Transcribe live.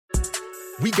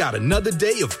We got another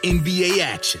day of NBA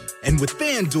action. And with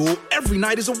FanDuel, every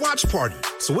night is a watch party.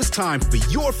 So it's time for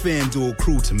your FanDuel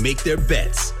crew to make their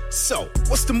bets. So,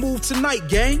 what's the move tonight,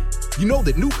 gang? You know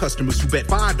that new customers who bet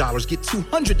 $5 get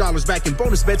 $200 back in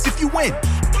bonus bets if you win.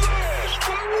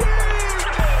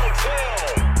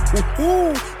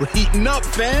 Woohoo! We're heating up,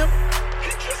 fam.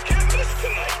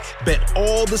 Bet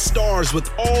all the stars with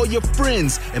all your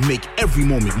friends and make every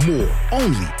moment more.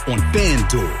 Only on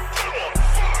FanDuel.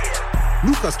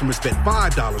 New customers bet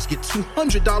 $5, get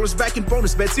 $200 back in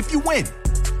bonus bets if you win.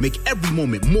 Make every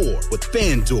moment more with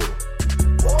FanDuel.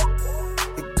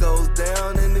 It goes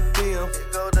down in the DM.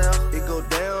 It go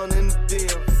down in the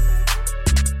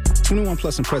DM. 21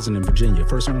 plus and present in Virginia.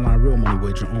 First online real money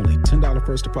wager only. $10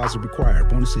 first deposit required.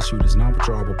 Bonus issued is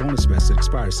non-withdrawable bonus vest that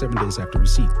expires 7 days after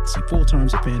receipt. See full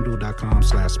terms at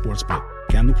FanDuel.com/sportsbook.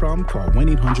 Gambling problem? Call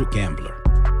 1-800-GAMBLER.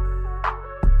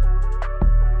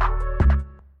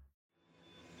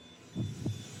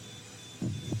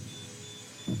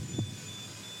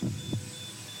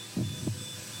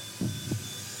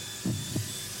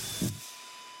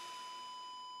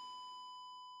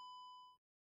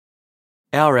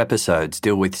 Our episodes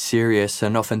deal with serious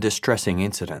and often distressing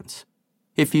incidents.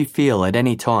 If you feel at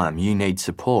any time you need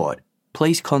support,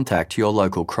 please contact your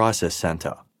local crisis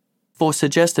centre. For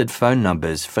suggested phone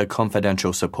numbers for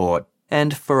confidential support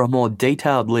and for a more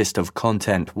detailed list of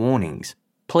content warnings,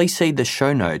 please see the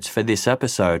show notes for this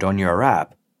episode on your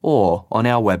app or on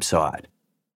our website.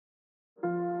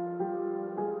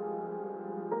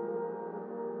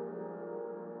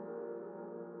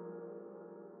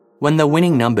 When the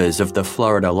winning numbers of the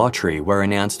Florida lottery were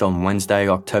announced on Wednesday,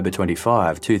 October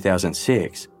 25,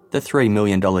 2006, the $3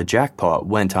 million jackpot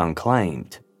went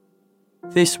unclaimed.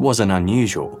 This wasn't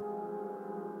unusual.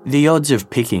 The odds of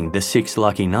picking the 6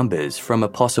 lucky numbers from a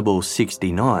possible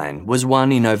 69 was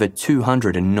 1 in over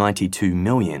 292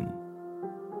 million.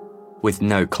 With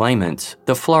no claimants,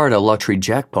 the Florida lottery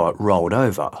jackpot rolled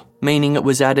over, meaning it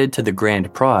was added to the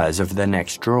grand prize of the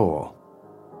next draw.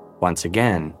 Once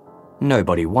again,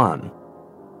 nobody won.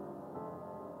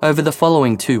 Over the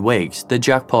following 2 weeks, the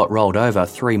jackpot rolled over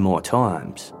 3 more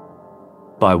times.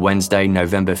 By Wednesday,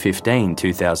 November 15,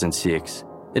 2006,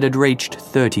 it had reached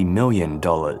 $30 million.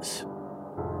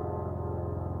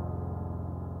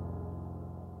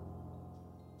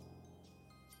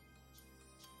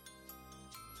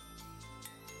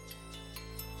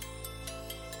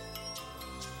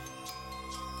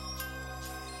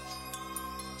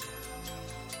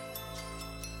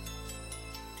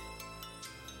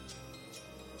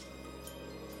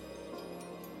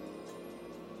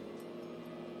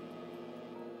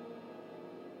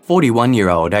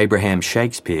 41-year-old Abraham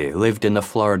Shakespeare lived in the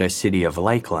Florida city of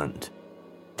Lakeland.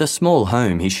 The small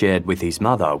home he shared with his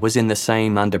mother was in the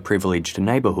same underprivileged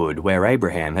neighborhood where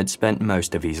Abraham had spent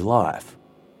most of his life.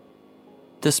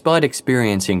 Despite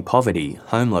experiencing poverty,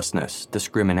 homelessness,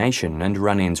 discrimination, and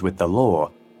run-ins with the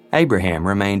law, Abraham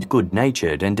remained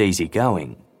good-natured and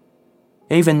easygoing.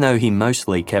 Even though he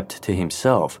mostly kept to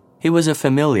himself, he was a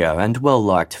familiar and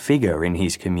well-liked figure in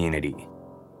his community.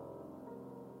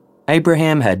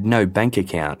 Abraham had no bank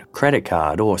account, credit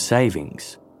card, or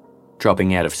savings.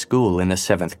 Dropping out of school in the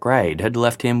 7th grade had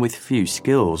left him with few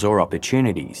skills or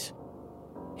opportunities.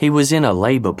 He was in a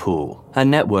labour pool, a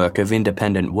network of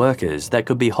independent workers that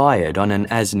could be hired on an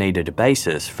as-needed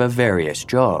basis for various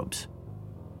jobs.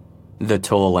 The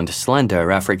tall and slender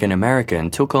African American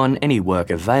took on any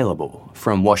work available,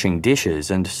 from washing dishes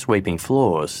and sweeping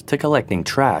floors to collecting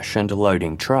trash and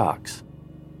loading trucks.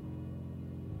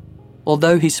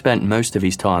 Although he spent most of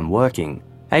his time working,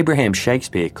 Abraham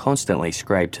Shakespeare constantly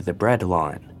scraped the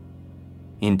breadline.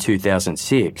 In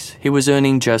 2006, he was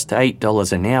earning just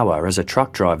 $8 an hour as a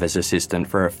truck driver's assistant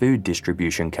for a food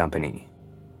distribution company.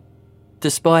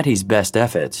 Despite his best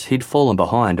efforts, he'd fallen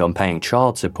behind on paying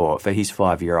child support for his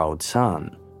 5-year-old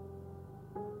son.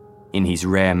 In his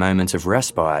rare moments of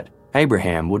respite,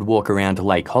 Abraham would walk around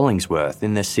Lake Hollingsworth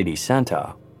in the city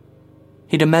centre.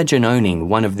 He'd imagine owning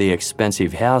one of the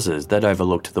expensive houses that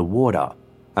overlooked the water,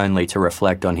 only to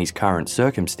reflect on his current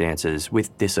circumstances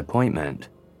with disappointment.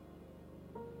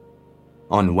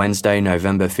 On Wednesday,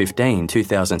 November 15,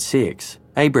 2006,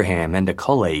 Abraham and a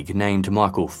colleague named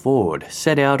Michael Ford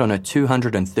set out on a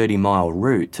 230-mile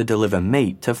route to deliver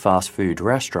meat to fast food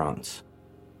restaurants.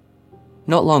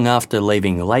 Not long after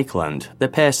leaving Lakeland, the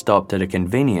pair stopped at a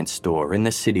convenience store in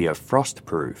the city of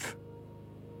Frostproof.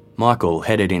 Michael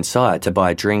headed inside to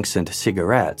buy drinks and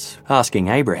cigarettes, asking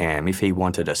Abraham if he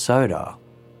wanted a soda.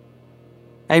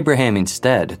 Abraham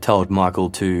instead told Michael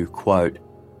to, quote,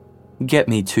 "Get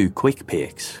me 2 Quick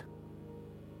Picks."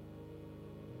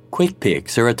 Quick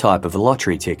Picks are a type of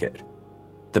lottery ticket.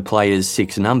 The player's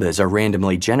 6 numbers are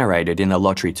randomly generated in a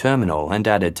lottery terminal and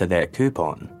added to their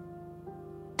coupon.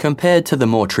 Compared to the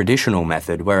more traditional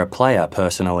method where a player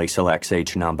personally selects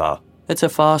each number, it's a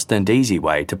fast and easy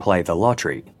way to play the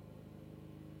lottery.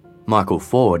 Michael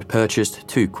Ford purchased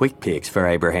 2 quick picks for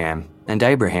Abraham, and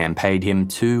Abraham paid him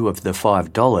 $2 of the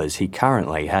 $5 he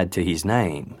currently had to his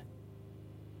name.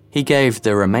 He gave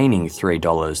the remaining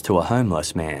 $3 to a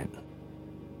homeless man.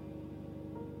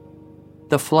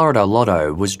 The Florida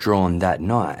Lotto was drawn that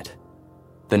night.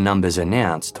 The numbers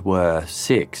announced were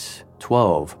 6,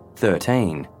 12,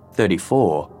 13,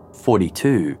 34,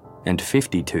 42, and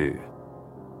 52.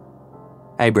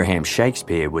 Abraham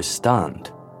Shakespeare was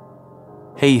stunned.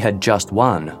 He had just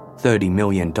won $30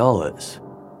 million.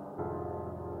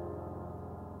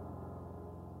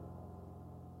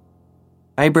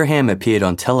 Abraham appeared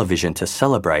on television to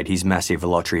celebrate his massive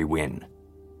lottery win.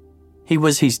 He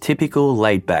was his typical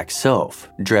laid-back self,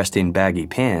 dressed in baggy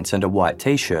pants and a white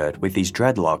t-shirt with his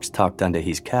dreadlocks tucked under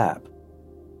his cap.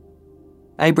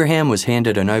 Abraham was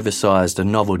handed an oversized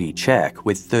novelty check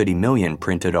with $30 million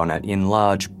printed on it in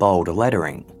large, bold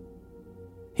lettering.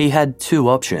 He had 2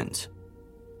 options: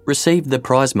 receive the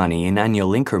prize money in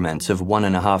annual increments of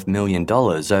 $1.5 million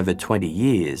over 20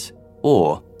 years,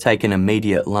 or take an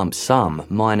immediate lump sum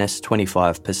minus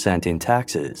 25% in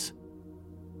taxes.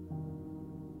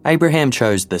 Abraham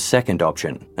chose the second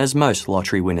option, as most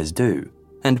lottery winners do,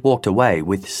 and walked away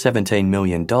with $17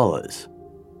 million.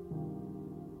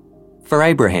 For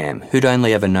Abraham, who'd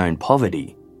only ever known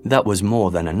poverty, that was more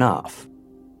than enough.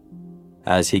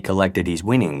 As he collected his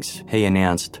winnings, he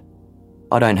announced,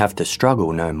 "I don't have to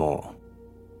struggle no more."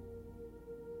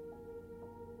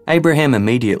 Abraham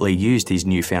immediately used his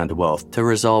newfound wealth to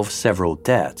resolve several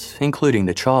debts, including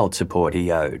the child support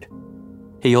he owed.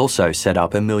 He also set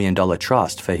up $1 million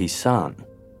trust for his son.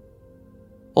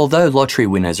 Although lottery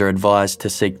winners are advised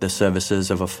to seek the services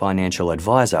of a financial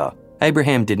advisor,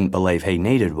 Abraham didn't believe he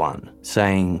needed one,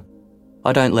 saying,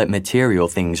 "I don't let material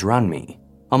things run me.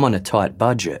 I'm on a tight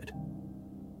budget."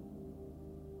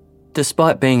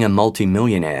 Despite being a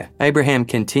multi-millionaire, Abraham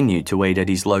continued to eat at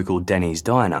his local Denny's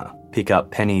diner, pick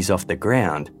up pennies off the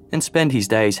ground, and spend his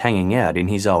days hanging out in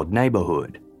his old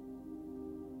neighbourhood.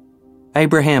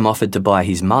 Abraham offered to buy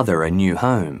his mother a new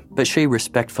home, but she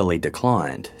respectfully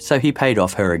declined, so he paid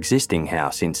off her existing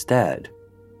house instead.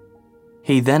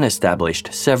 He then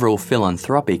established several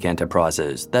philanthropic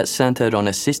enterprises that centred on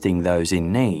assisting those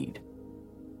in need.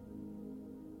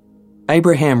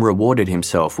 Abraham rewarded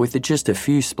himself with just a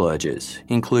few splurges,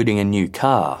 including a new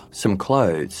car, some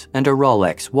clothes, and a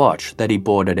Rolex watch that he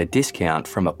bought at a discount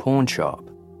from a pawn shop.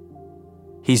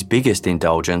 His biggest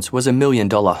indulgence was a $1 million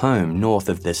home north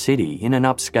of the city in an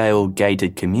upscale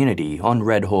gated community on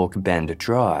Red Hawk Bend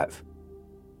Drive.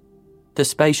 The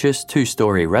spacious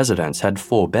 2-story residence had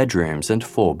 4 bedrooms and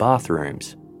 4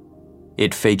 bathrooms.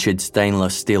 It featured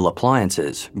stainless steel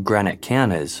appliances, granite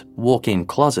counters, walk-in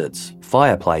closets,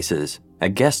 fireplaces, a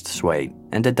guest suite,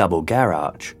 and a double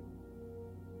garage.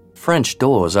 French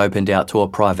doors opened out to a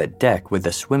private deck with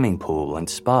a swimming pool and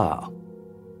spa.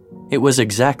 It was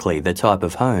exactly the type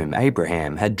of home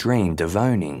Abraham had dreamed of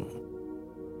owning.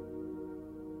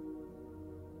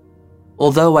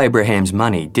 Although Abraham's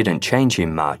money didn't change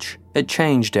him much, it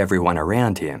changed everyone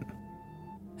around him.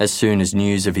 As soon as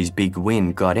news of his big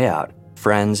win got out,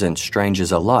 friends and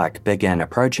strangers alike began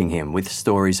approaching him with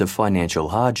stories of financial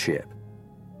hardship.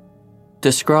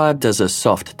 Described as a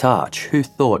soft touch who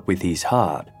thought with his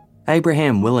heart,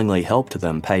 Abraham willingly helped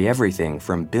them pay everything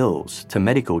from bills to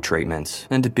medical treatments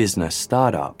and business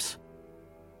startups.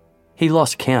 He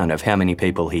lost count of how many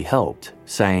people he helped,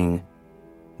 saying,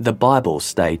 "The Bible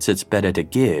states it's better to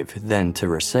give than to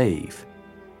receive."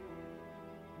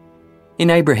 In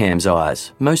Abraham's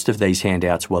eyes, most of these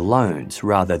handouts were loans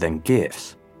rather than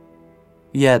gifts.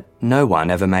 Yet no one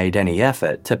ever made any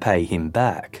effort to pay him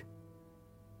back.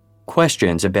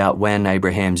 Questions about when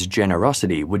Abraham's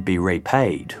generosity would be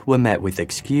repaid were met with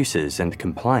excuses and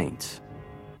complaints.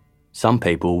 Some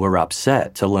people were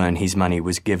upset to learn his money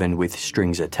was given with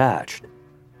strings attached.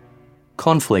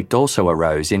 Conflict also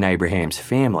arose in Abraham's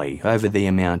family over the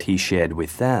amount he shared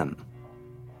with them.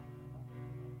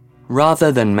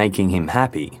 Rather than making him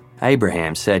happy,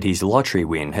 Abraham said his lottery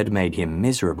win had made him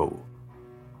miserable.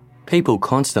 People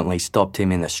constantly stopped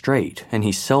him in the street and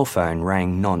his cell phone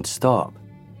rang non-stop.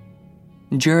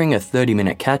 During a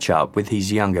 30-minute catch-up with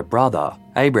his younger brother,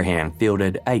 Abraham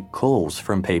fielded 8 calls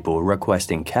from people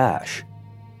requesting cash.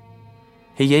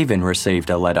 He even received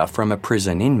a letter from a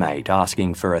prison inmate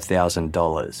asking for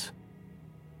 $1,000.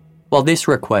 While this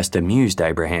request amused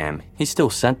Abraham, he still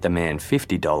sent the man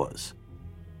 $50.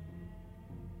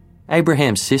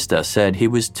 Abraham's sister said he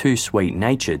was too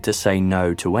sweet-natured to say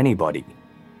no to anybody.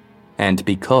 And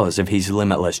because of his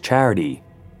limitless charity,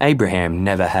 Abraham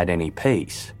never had any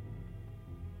peace.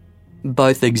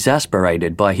 Both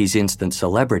exasperated by his instant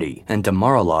celebrity and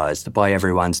demoralised by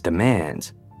everyone's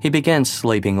demands, he began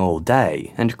sleeping all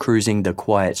day and cruising the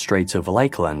quiet streets of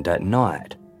Lakeland at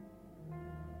night.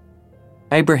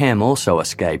 Abraham also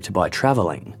escaped by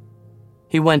travelling.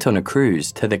 He went on a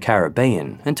cruise to the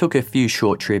Caribbean and took a few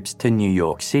short trips to New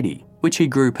York City, which he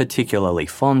grew particularly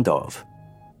fond of.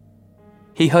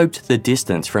 He hoped the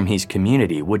distance from his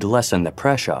community would lessen the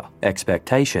pressure,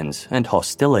 expectations, and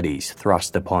hostilities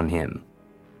thrust upon him.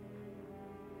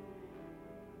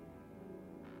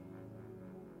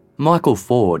 Michael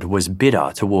Ford was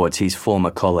bitter towards his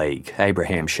former colleague,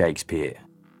 Abraham Shakespeare.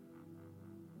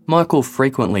 Michael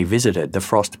frequently visited the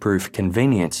frost-proof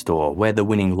convenience store where the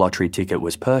winning lottery ticket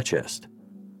was purchased.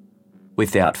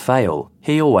 Without fail,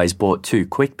 he always bought 2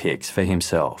 quick picks for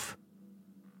himself.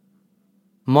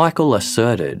 Michael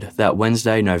asserted that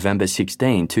Wednesday, November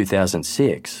 16,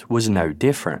 2006 was no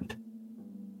different.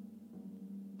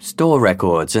 Store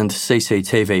records and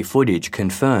CCTV footage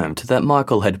confirmed that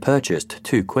Michael had purchased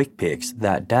 2 quick picks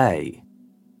that day.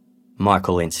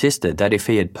 Michael insisted that if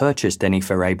he had purchased any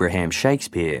for Abraham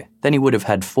Shakespeare, then he would have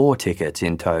had 4 tickets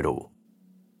in total.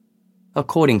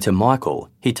 According to Michael,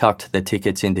 he tucked the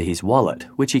tickets into his wallet,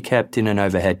 which he kept in an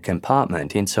overhead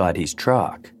compartment inside his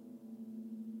truck.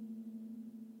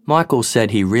 Michael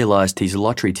said he realised his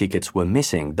lottery tickets were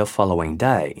missing the following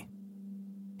day.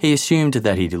 He assumed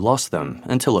that he'd lost them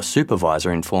until a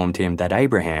supervisor informed him that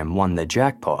Abraham won the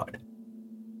jackpot.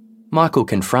 Michael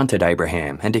confronted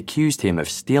Abraham and accused him of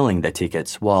stealing the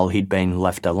tickets while he'd been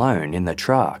left alone in the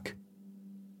truck.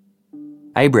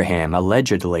 Abraham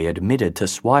allegedly admitted to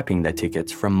swiping the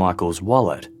tickets from Michael's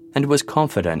wallet and was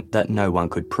confident that no one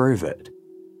could prove it.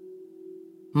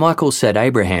 Michael said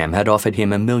Abraham had offered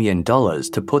him $1 million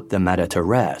to put the matter to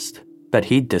rest, but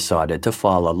he'd decided to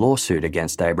file a lawsuit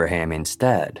against Abraham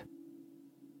instead.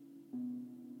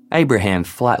 Abraham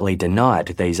flatly denied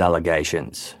these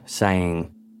allegations, saying,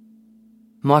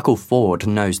 "Michael Ford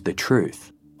knows the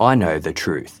truth. I know the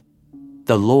truth.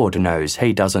 The Lord knows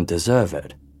he doesn't deserve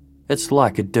it. It's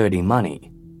like dirty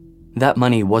money. That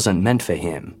money wasn't meant for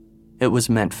him. It was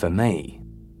meant for me."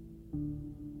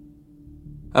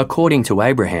 According to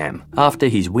Abraham, after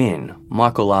his win,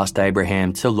 Michael asked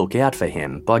Abraham to look out for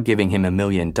him by giving him $1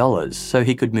 million so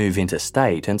he could move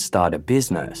interstate and start a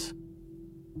business.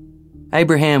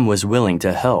 Abraham was willing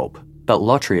to help, but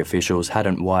lottery officials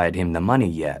hadn't wired him the money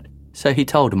yet, so he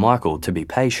told Michael to be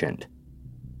patient.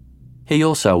 He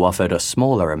also offered a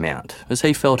smaller amount, as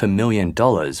he felt $1 million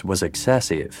was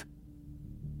excessive.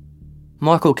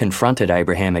 Michael confronted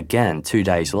Abraham again 2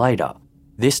 days later,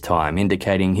 this time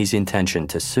indicating his intention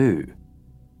to sue.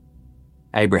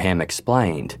 Abraham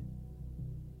explained,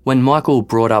 "When Michael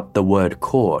brought up the word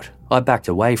court, I backed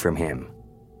away from him.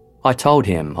 I told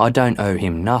him I don't owe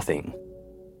him nothing.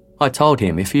 I told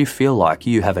him if you feel like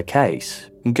you have a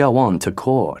case, go on to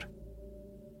court."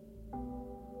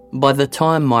 By the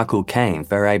time Michael came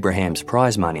for Abraham's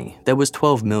prize money, there was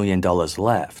 $12 million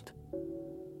left.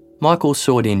 Michael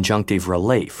sought injunctive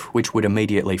relief, which would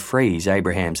immediately freeze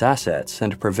Abraham's assets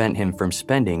and prevent him from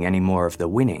spending any more of the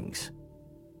winnings.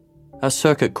 A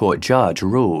circuit court judge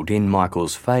ruled in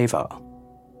Michael's favour.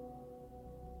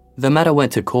 The matter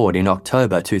went to court in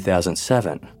October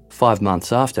 2007, 5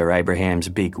 months after Abraham's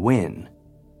big win.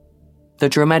 The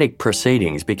dramatic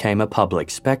proceedings became a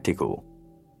public spectacle.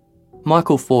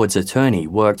 Michael Ford's attorney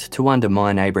worked to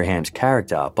undermine Abraham's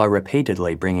character by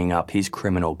repeatedly bringing up his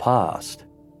criminal past.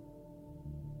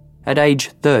 At age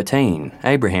 13,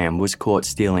 Abraham was caught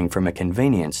stealing from a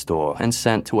convenience store and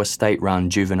sent to a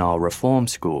state-run juvenile reform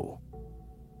school.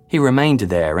 He remained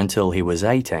there until he was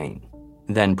 18,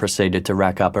 then proceeded to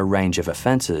rack up a range of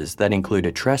offences that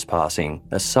included trespassing,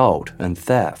 assault, and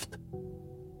theft.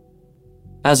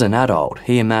 As an adult,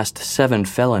 he amassed 7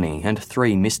 felony and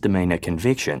 3 misdemeanor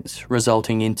convictions,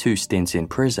 resulting in 2 stints in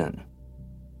prison.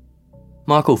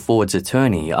 Michael Ford's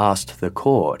attorney asked the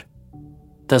court,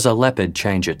 "Does a leopard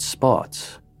change its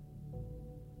spots?"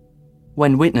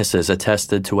 When witnesses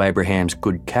attested to Abraham's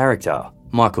good character,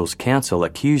 Michael's counsel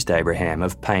accused Abraham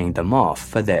of paying them off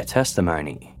for their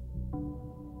testimony.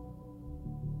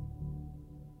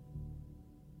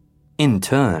 In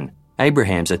turn,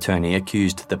 Abraham's attorney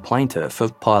accused the plaintiff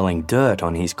of piling dirt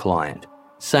on his client,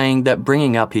 saying that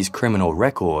bringing up his criminal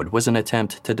record was an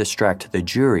attempt to distract the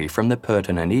jury from the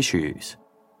pertinent issues.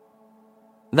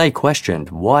 They questioned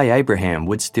why Abraham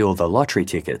would steal the lottery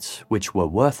tickets, which were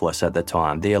worthless at the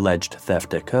time the alleged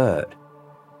theft occurred.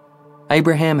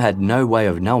 Abraham had no way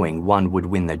of knowing one would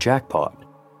win the jackpot.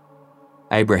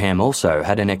 Abraham also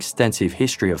had an extensive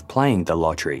history of playing the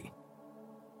lottery.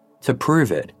 To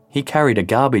prove it, he carried a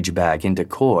garbage bag into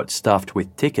court stuffed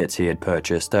with tickets he had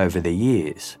purchased over the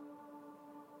years.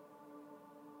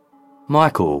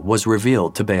 Michael was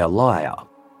revealed to be a liar.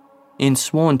 In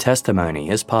sworn testimony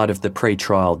as part of the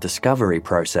pre-trial discovery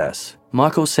process,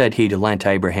 Michael said he'd lent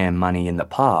Abraham money in the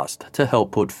past to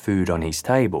help put food on his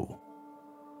table.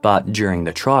 But during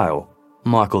the trial,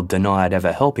 Michael denied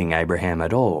ever helping Abraham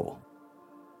at all.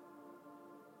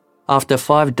 After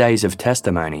 5 days of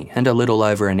testimony and a little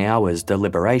over an hour's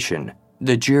deliberation,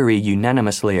 the jury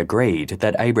unanimously agreed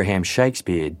that Abraham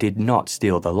Shakespeare did not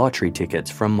steal the lottery tickets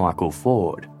from Michael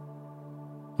Ford.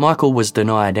 Michael was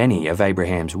denied any of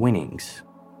Abraham's winnings.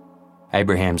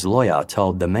 Abraham's lawyer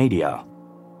told the media,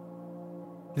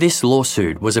 "This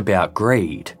lawsuit was about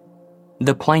greed.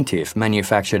 The plaintiff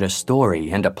manufactured a story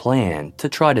and a plan to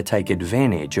try to take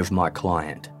advantage of my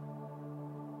client."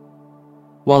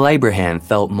 While Abraham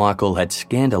felt Michael had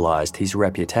scandalised his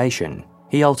reputation,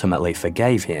 he ultimately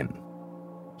forgave him.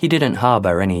 He didn't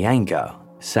harbour any anger,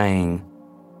 saying,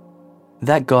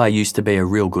 "That guy used to be a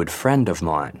real good friend of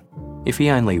mine. If he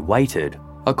only waited,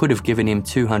 I could have given him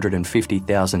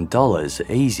 $250,000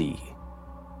 easy."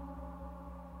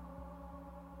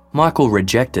 Michael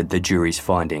rejected the jury's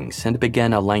findings and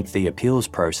began a lengthy appeals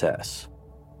process.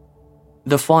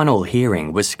 The final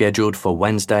hearing was scheduled for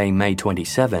Wednesday, May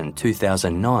 27,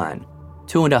 2009,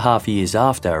 2.5 years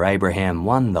after Abraham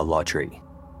won the lottery.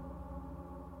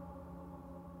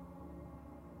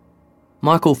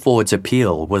 Michael Ford's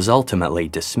appeal was ultimately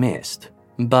dismissed,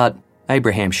 but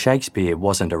Abraham Shakespeare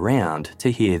wasn't around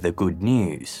to hear the good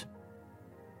news.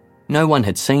 No one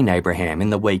had seen Abraham in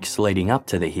the weeks leading up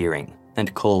to the hearing,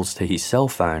 and calls to his cell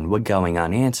phone were going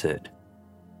unanswered.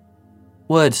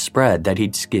 Word spread that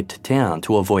he'd skipped town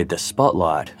to avoid the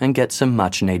spotlight and get some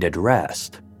much-needed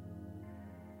rest.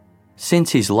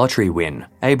 Since his lottery win,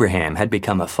 Abraham had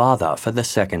become a father for the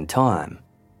second time.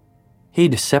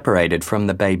 He'd separated from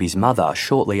the baby's mother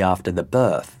shortly after the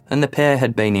birth, and the pair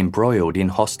had been embroiled in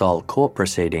hostile court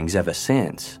proceedings ever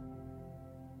since.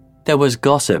 There was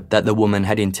gossip that the woman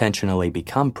had intentionally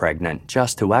become pregnant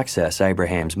just to access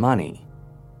Abraham's money.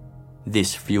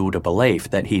 This fueled a belief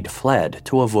that he'd fled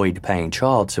to avoid paying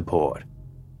child support.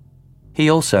 He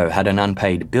also had an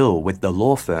unpaid bill with the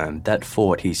law firm that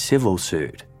fought his civil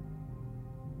suit.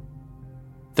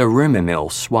 The rumour mill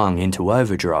swung into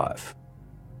overdrive.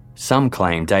 Some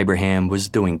claimed Abraham was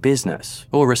doing business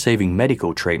or receiving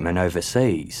medical treatment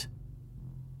overseas.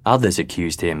 Others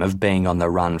accused him of being on the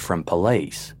run from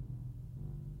police.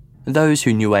 Those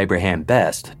who knew Abraham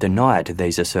best denied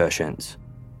these assertions.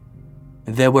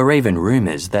 There were even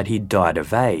rumours that he'd died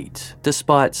of AIDS,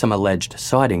 despite some alleged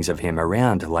sightings of him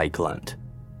around Lakeland.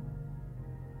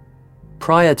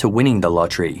 Prior to winning the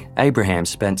lottery, Abraham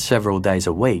spent several days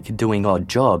a week doing odd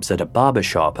jobs at a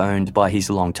barbershop owned by his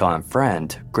longtime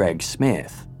friend, Greg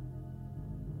Smith.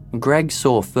 Greg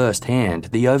saw firsthand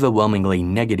the overwhelmingly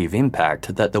negative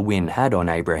impact that the win had on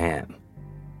Abraham.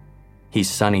 His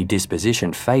sunny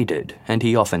disposition faded, and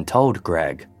he often told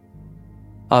Greg,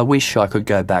 "I wish I could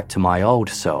go back to my old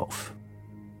self."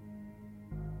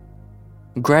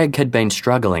 Greg had been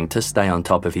struggling to stay on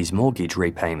top of his mortgage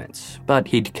repayments, but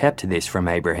he'd kept this from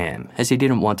Abraham as he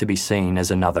didn't want to be seen as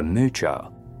another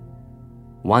moocher.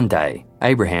 One day,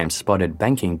 Abraham spotted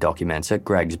banking documents at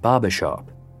Greg's barbershop.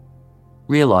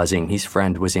 Realising his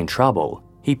friend was in trouble,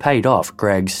 he paid off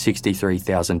Greg's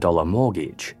 $63,000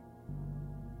 mortgage.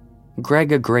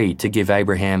 Greg agreed to give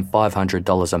Abraham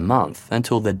 $500 a month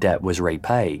until the debt was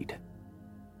repaid.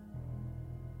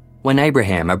 When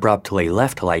Abraham abruptly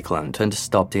left Lakeland and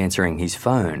stopped answering his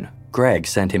phone, Greg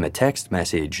sent him a text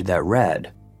message that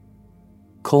read,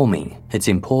 "Call me, it's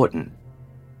important."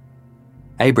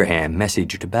 Abraham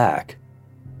messaged back,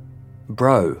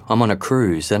 "Bro, I'm on a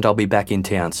cruise and I'll be back in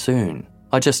town soon.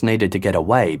 I just needed to get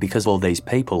away because all these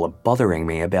people are bothering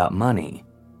me about money."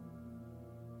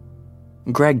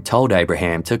 Greg told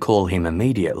Abraham to call him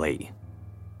immediately.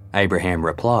 Abraham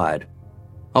replied,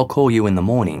 "I'll call you in the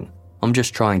morning. I'm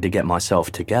just trying to get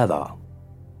myself together."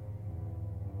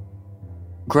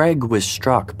 Greg was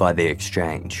struck by the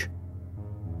exchange.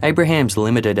 Abraham's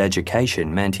limited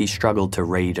education meant he struggled to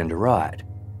read and write.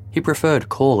 He preferred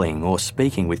calling or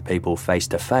speaking with people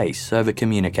face-to-face over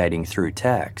communicating through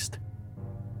text.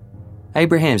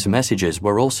 Abraham's messages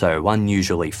were also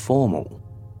unusually formal.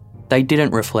 They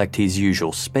didn't reflect his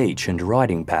usual speech and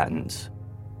writing patterns.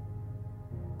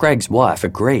 Greg's wife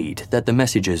agreed that the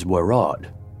messages were odd.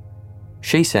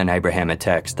 She sent Abraham a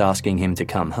text asking him to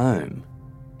come home.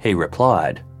 He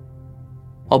replied,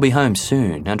 "I'll be home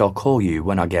soon and I'll call you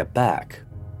when I get back."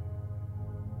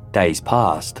 Days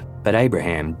passed, but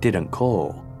Abraham didn't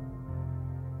call.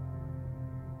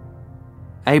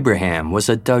 Abraham was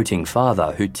a doting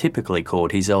father who typically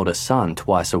called his eldest son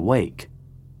twice a week.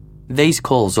 These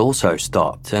calls also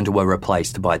stopped and were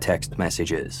replaced by text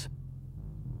messages.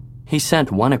 He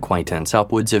sent one acquaintance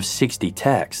upwards of 60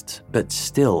 texts, but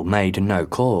still made no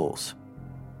calls.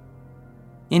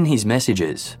 In his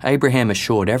messages, Abraham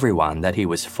assured everyone that he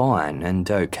was fine and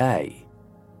okay.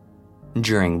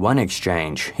 During one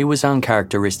exchange, he was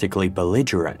uncharacteristically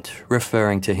belligerent,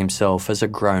 referring to himself as a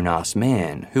grown-ass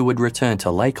man who would return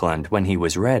to Lakeland when he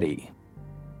was ready.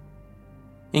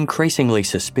 Increasingly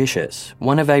suspicious,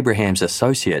 one of Abraham's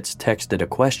associates texted a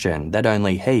question that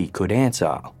only he could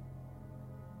answer.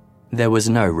 There was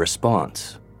no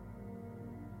response.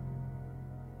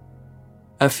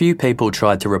 A few people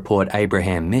tried to report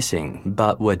Abraham missing,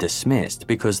 but were dismissed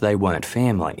because they weren't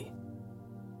family.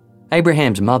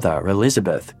 Abraham's mother,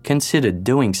 Elizabeth, considered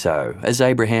doing so as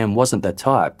Abraham wasn't the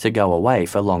type to go away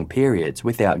for long periods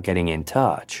without getting in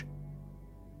touch.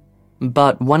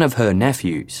 But one of her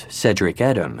nephews, Cedric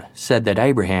Edom, said that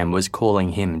Abraham was calling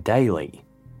him daily.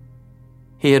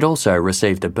 He had also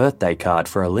received a birthday card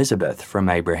for Elizabeth from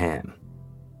Abraham.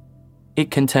 It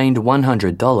contained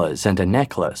 $100 and a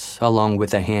necklace, along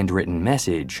with a handwritten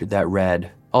message that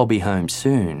read, "I'll be home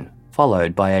soon,"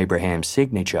 followed by Abraham's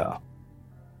signature.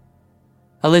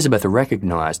 Elizabeth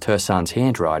recognised her son's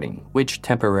handwriting, which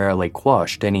temporarily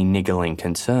quashed any niggling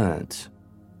concerns.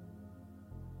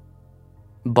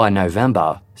 By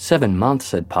November, 7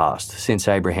 months had passed since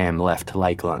Abraham left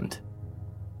Lakeland.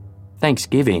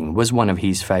 Thanksgiving was one of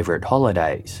his favourite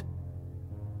holidays.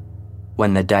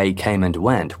 When the day came and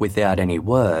went without any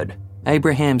word,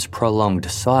 Abraham's prolonged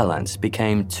silence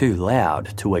became too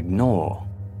loud to ignore.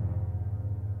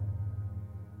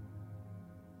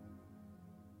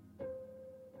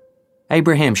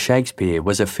 Abraham Shakespeare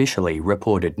was officially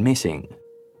reported missing.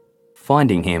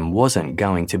 Finding him wasn't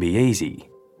going to be easy.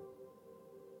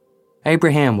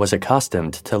 Abraham was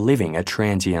accustomed to living a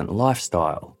transient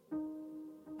lifestyle.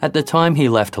 At the time he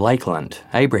left Lakeland,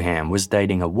 Abraham was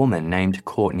dating a woman named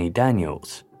Courtney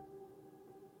Daniels.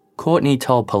 Courtney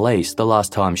told police the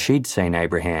last time she'd seen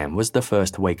Abraham was the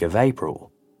first week of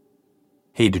April.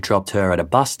 He'd dropped her at a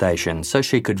bus station so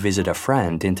she could visit a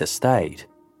friend interstate.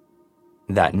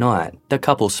 That night, the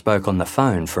couple spoke on the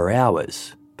phone for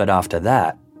hours, but after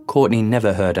that, Courtney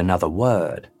never heard another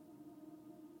word.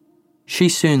 She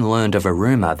soon learned of a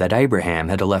rumour that Abraham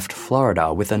had left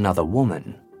Florida with another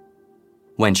woman.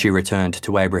 When she returned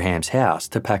to Abraham's house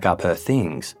to pack up her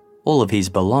things, all of his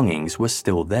belongings were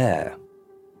still there.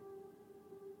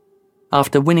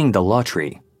 After winning the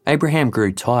lottery, Abraham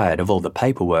grew tired of all the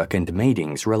paperwork and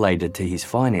meetings related to his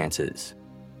finances.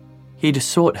 He'd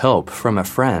sought help from a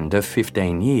friend of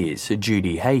 15 years,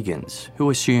 Judy Hagens, who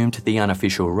assumed the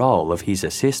unofficial role of his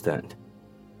assistant.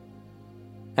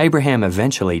 Abraham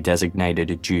eventually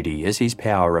designated Judy as his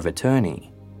power of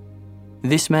attorney.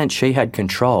 This meant she had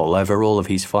control over all of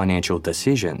his financial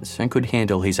decisions and could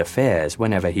handle his affairs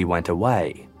whenever he went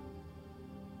away.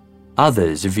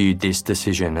 Others viewed this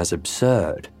decision as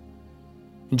absurd.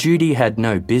 Judy had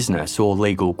no business or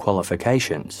legal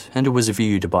qualifications and was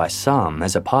viewed by some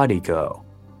as a party girl.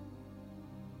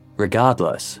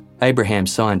 Regardless, Abraham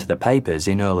signed the papers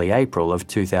in early April of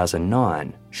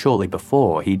 2009, shortly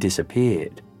before he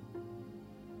disappeared.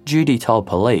 Judy told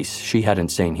police she hadn't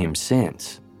seen him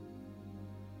since.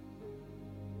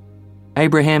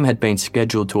 Abraham had been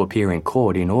scheduled to appear in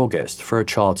court in August for a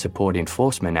child support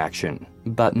enforcement action,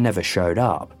 but never showed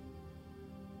up.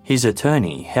 His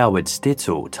attorney, Howard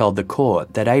Stitzel, told the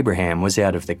court that Abraham was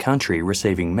out of the country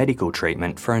receiving medical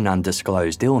treatment for an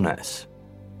undisclosed illness.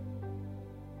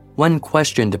 When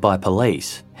questioned by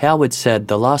police, Howard said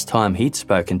the last time he'd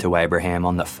spoken to Abraham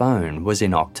on the phone was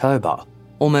in October,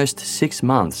 almost 6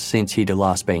 months since he'd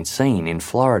last been seen in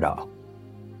Florida.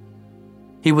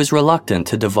 He was reluctant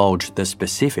to divulge the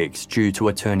specifics due to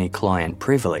attorney-client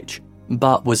privilege,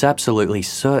 but was absolutely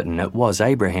certain it was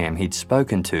Abraham he'd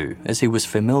spoken to as he was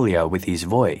familiar with his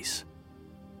voice.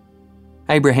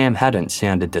 Abraham hadn't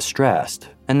sounded distressed,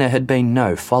 and there had been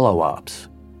no follow-ups.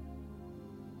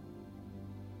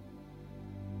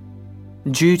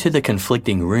 Due to the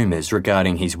conflicting rumours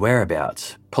regarding his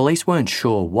whereabouts, police weren't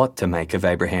sure what to make of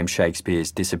Abraham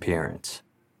Shakespeare's disappearance.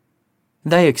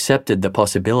 They accepted the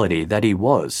possibility that he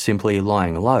was simply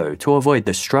lying low to avoid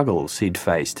the struggles he'd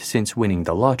faced since winning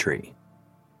the lottery.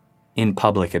 In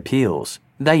public appeals,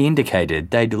 they indicated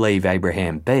they'd leave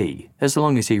Abraham be as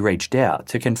long as he reached out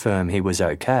to confirm he was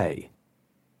okay.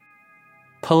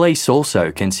 Police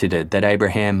also considered that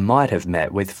Abraham might have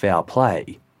met with foul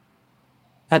play.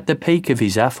 At the peak of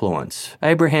his affluence,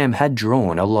 Abraham had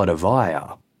drawn a lot of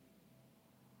ire.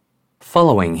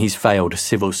 Following his failed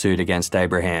civil suit against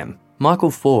Abraham,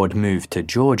 Michael Ford moved to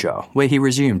Georgia, where he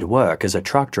resumed work as a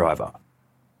truck driver.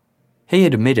 He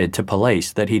admitted to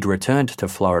police that he'd returned to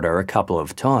Florida a couple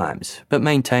of times, but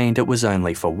maintained it was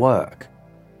only for work.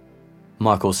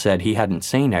 Michael said he hadn't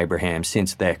seen Abraham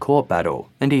since their court battle,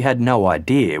 and he had no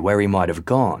idea where he might have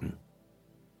gone.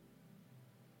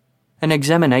 An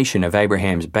examination of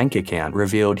Abraham's bank account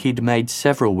revealed he'd made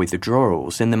several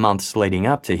withdrawals in the months leading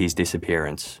up to his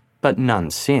disappearance, but none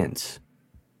since.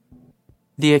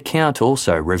 The account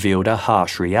also revealed a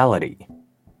harsh reality.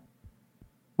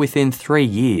 Within 3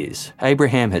 years,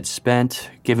 Abraham had spent,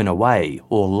 given away,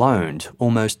 or loaned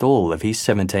almost all of his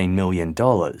 $17 million.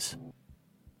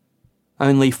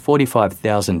 Only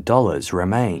 $45,000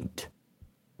 remained.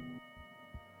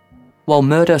 While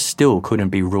murder still couldn't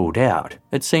be ruled out,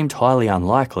 it seemed highly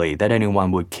unlikely that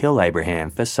anyone would kill Abraham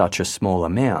for such a small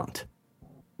amount.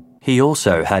 He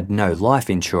also had no life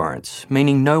insurance,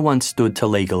 meaning no one stood to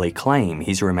legally claim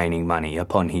his remaining money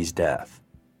upon his death.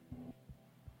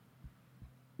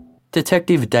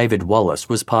 Detective David Wallace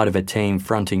was part of a team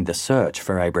fronting the search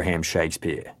for Abraham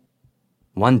Shakespeare.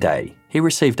 One day, he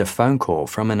received a phone call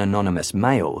from an anonymous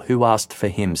male who asked for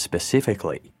him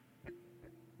specifically.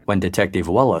 When Detective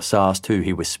Wallace asked who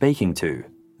he was speaking to,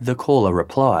 the caller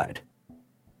replied,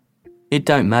 "It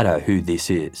don't matter who this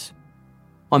is.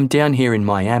 I'm down here in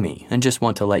Miami and just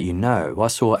want to let you know I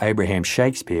saw Abraham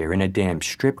Shakespeare in a damn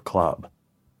strip club.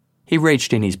 He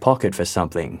reached in his pocket for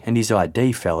something and his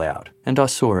ID fell out, and I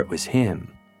saw it was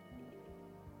him."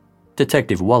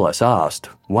 Detective Wallace asked,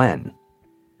 when?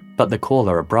 But the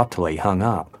caller abruptly hung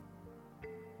up.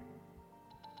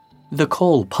 The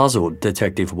call puzzled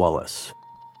Detective Wallace.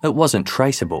 It wasn't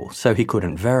traceable, so he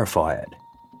couldn't verify it.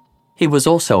 He was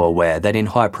also aware that in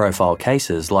high-profile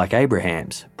cases like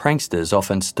Abraham's, pranksters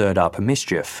often stirred up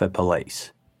mischief for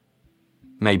police.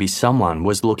 Maybe someone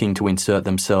was looking to insert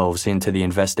themselves into the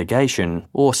investigation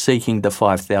or seeking the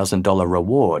 $5,000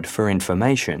 reward for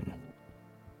information.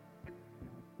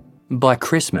 By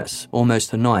Christmas,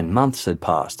 almost 9 months had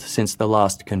passed since the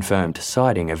last confirmed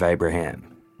sighting of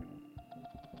Abraham.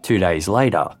 2 days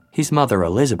later, his mother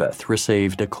Elizabeth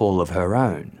received a call of her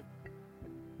own.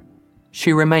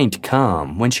 She remained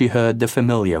calm when she heard the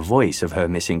familiar voice of her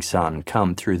missing son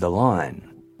come through the line.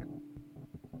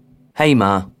 "Hey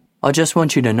Ma, I just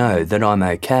want you to know that I'm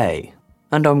okay,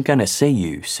 and I'm gonna see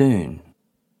you soon."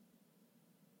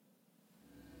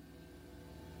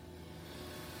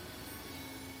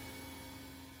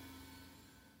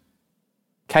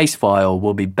 Case File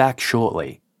will be back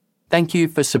shortly. Thank you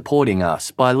for supporting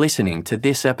us by listening to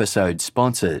this episode's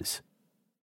sponsors.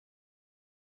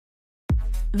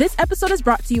 This episode is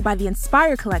brought to you by the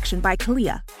Inspire Collection by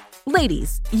Kalia.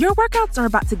 Ladies, your workouts are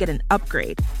about to get an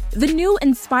upgrade. The new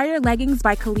Inspire leggings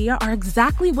by Kalia are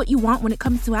exactly what you want when it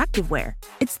comes to activewear.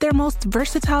 It's their most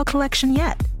versatile collection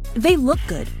yet. They look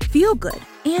good, feel good,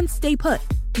 and stay put.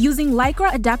 Using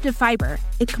Lycra adaptive fiber,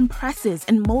 it compresses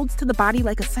and molds to the body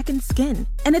like a second skin.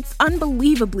 And it's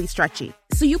unbelievably stretchy,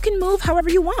 so you can move however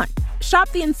you want. Shop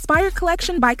the Inspire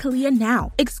Collection by Kalia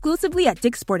now, exclusively at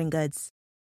Dick's Sporting Goods.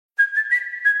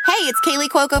 Hey, it's Kaylee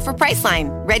Cuoco for Priceline.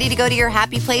 Ready to go to your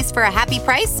happy place for a happy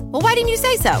price? Well, why didn't you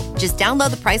say so? Just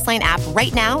download the Priceline app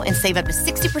right now and save up to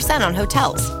 60% on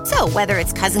hotels. So whether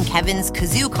it's Cousin Kevin's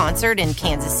Kazoo Concert in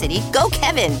Kansas City, go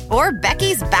Kevin, or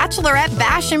Becky's Bachelorette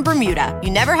Bash in Bermuda,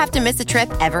 you never have to miss a trip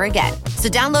ever again. So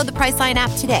download the Priceline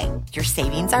app today. Your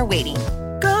savings are waiting.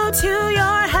 Go to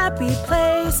your happy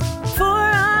place for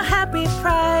a happy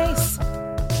price.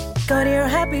 Go to your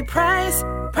happy price,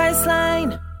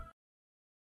 Priceline.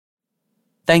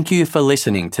 Thank you for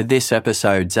listening to this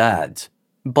episode's ads.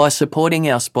 By supporting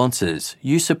our sponsors,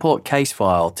 you support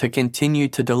Casefile to continue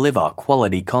to deliver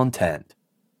quality content.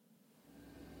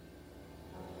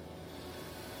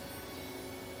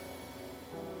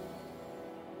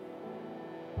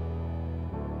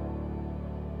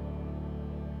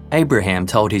 Abraham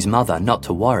told his mother not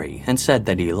to worry and said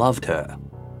that he loved her.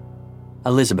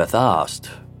 Elizabeth asked,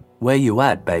 "Where you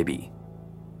at, baby?"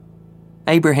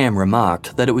 Abraham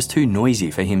remarked that it was too noisy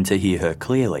for him to hear her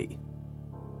clearly.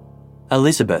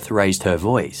 Elizabeth raised her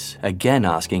voice, again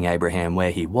asking Abraham where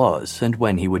he was and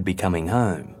when he would be coming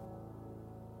home.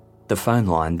 The phone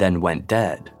line then went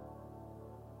dead.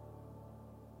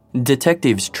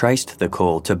 Detectives traced the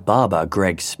call to barber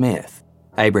Greg Smith,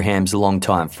 Abraham's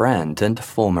longtime friend and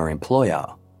former employer.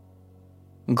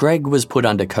 Greg was put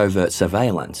under covert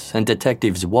surveillance and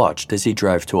detectives watched as he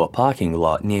drove to a parking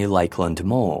lot near Lakeland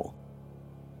Mall.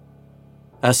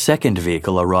 A second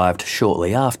vehicle arrived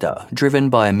shortly after, driven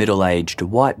by a middle-aged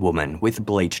white woman with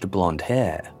bleached blonde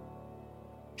hair.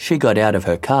 She got out of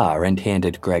her car and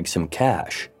handed Greg some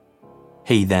cash.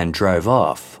 He then drove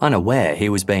off, unaware he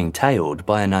was being tailed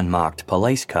by an unmarked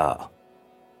police car.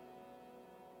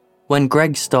 When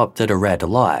Greg stopped at a red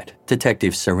light,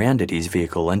 detectives surrounded his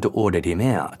vehicle and ordered him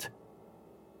out.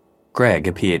 Greg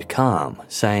appeared calm,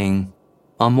 saying,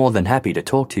 "I'm more than happy to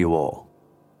talk to you all."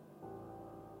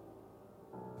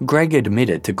 Greg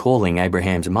admitted to calling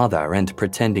Abraham's mother and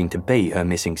pretending to be her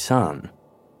missing son.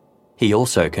 He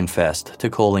also confessed to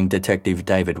calling Detective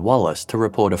David Wallace to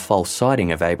report a false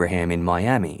sighting of Abraham in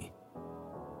Miami.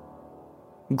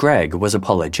 Greg was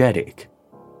apologetic.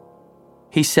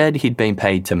 He said he'd been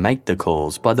paid to make the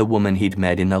calls by the woman he'd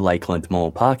met in the Lakeland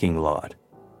Mall parking lot.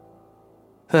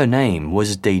 Her name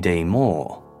was Dee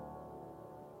Moore.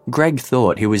 Greg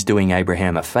thought he was doing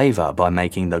Abraham a favour by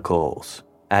making the calls,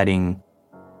 adding,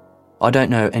 "I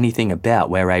don't know anything about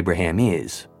where Abraham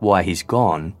is, why he's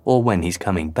gone, or when he's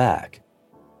coming back.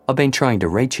 I've been trying to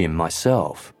reach him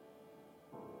myself."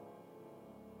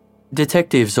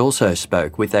 Detectives also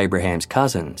spoke with Abraham's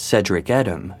cousin, Cedric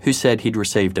Adam, who said he'd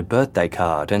received a birthday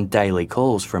card and daily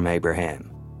calls from Abraham.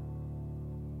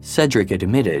 Cedric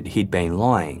admitted he'd been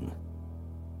lying.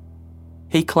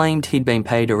 He claimed he'd been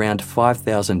paid around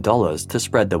 $5,000 to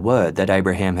spread the word that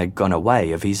Abraham had gone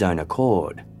away of his own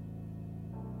accord.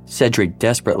 Cedric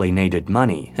desperately needed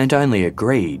money and only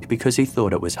agreed because he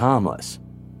thought it was harmless,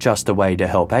 just a way to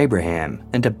help Abraham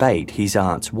and abate his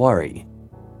aunt's worry.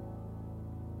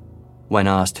 When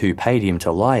asked who paid him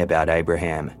to lie about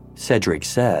Abraham, Cedric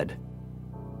said,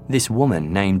 "This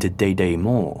woman named Dee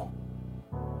Moore."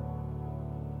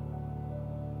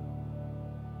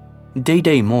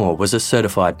 Dee Moore was a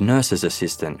certified nurse's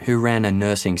assistant who ran a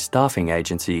nursing staffing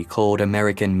agency called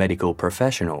American Medical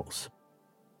Professionals.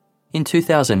 In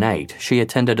 2008, she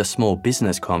attended a small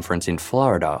business conference in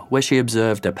Florida where she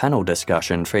observed a panel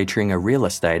discussion featuring a real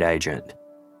estate agent.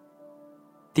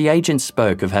 The agent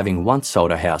spoke of having once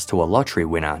sold a house to a lottery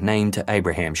winner named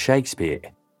Abraham Shakespeare.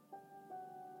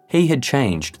 He had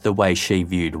changed the way she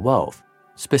viewed wealth,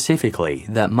 specifically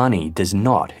that money does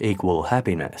not equal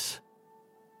happiness.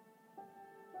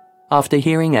 After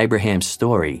hearing Abraham's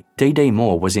story, Dee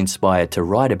Moore was inspired to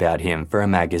write about him for a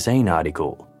magazine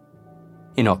article.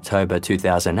 In October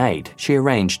 2008, she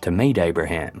arranged to meet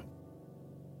Abraham.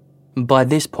 By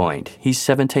this point, his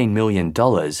 $17 million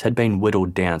had been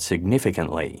whittled down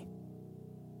significantly.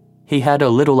 He had a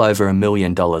little over $1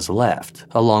 million left,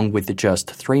 along with just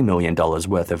 $3 million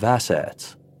worth of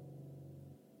assets.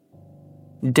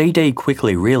 Dee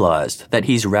quickly realised that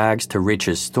his rags to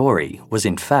riches story was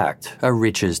in fact a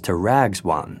riches to rags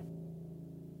one.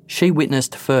 She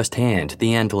witnessed firsthand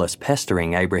the endless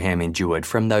pestering Abraham endured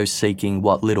from those seeking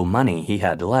what little money he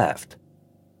had left.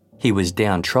 He was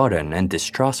downtrodden and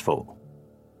distrustful.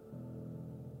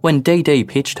 When Dee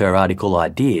pitched her article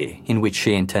idea, in which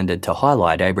she intended to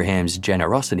highlight Abraham's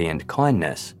generosity and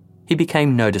kindness, he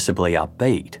became noticeably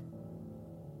upbeat.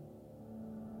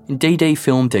 Dee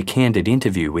filmed a candid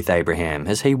interview with Abraham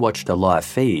as he watched a live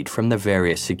feed from the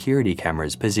various security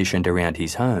cameras positioned around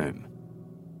his home.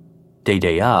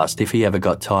 Dee asked if he ever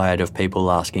got tired of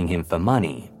people asking him for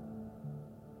money.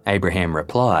 Abraham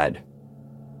replied,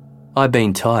 "I've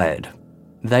been tired.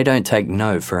 They don't take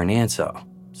no for an answer,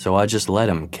 so I just let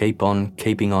them keep on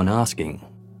keeping on asking."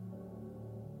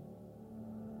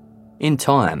 In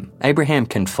time, Abraham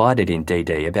confided in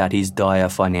Dee about his dire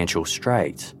financial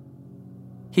straits.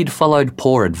 He'd followed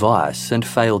poor advice and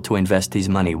failed to invest his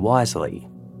money wisely.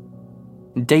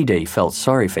 Dee felt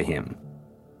sorry for him.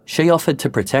 She offered to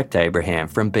protect Abraham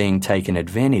from being taken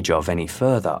advantage of any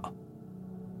further.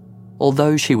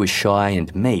 Although she was shy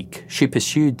and meek, she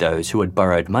pursued those who had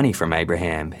borrowed money from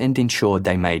Abraham and ensured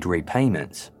they made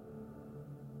repayments.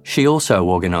 She also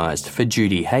organised for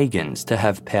Judy Hagens to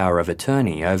have power of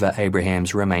attorney over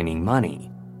Abraham's remaining money.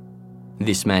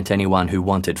 This meant anyone who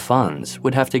wanted funds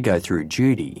would have to go through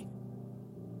Judy.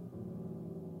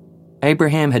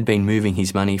 Abraham had been moving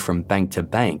his money from bank to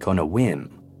bank on a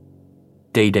whim.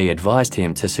 Dee advised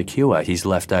him to secure his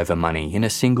leftover money in a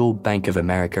single Bank of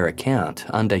America account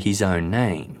under his own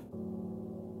name.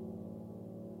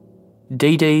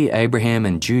 Dee, Abraham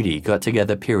and Judy got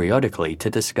together periodically to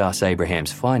discuss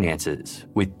Abraham's finances,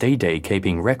 with Dee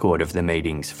keeping record of the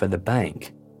meetings for the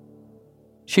bank.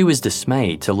 She was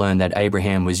dismayed to learn that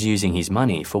Abraham was using his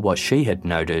money for what she had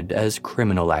noted as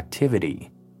criminal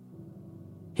activity.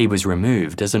 He was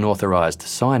removed as an authorised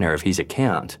signer of his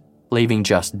account, leaving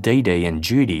just Dee and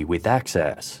Judy with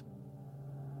access.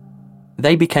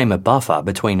 They became a buffer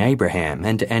between Abraham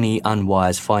and any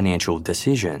unwise financial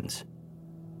decisions.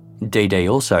 Dee Dee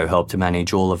also helped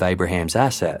manage all of Abraham's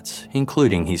assets,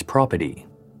 including his property.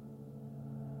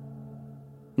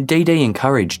 Dee Dee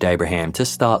encouraged Abraham to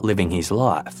start living his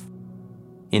life.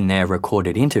 In their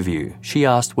recorded interview, she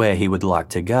asked where he would like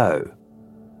to go.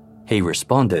 He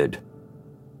responded,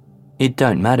 "It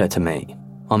don't matter to me.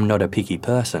 I'm not a picky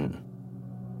person."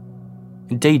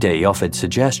 Dee Dee offered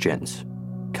suggestions.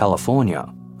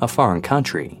 California, a foreign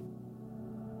country.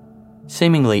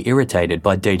 Seemingly irritated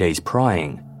by Dee Dee's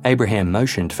prying, Abraham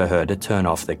motioned for her to turn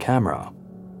off the camera.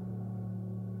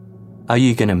 "Are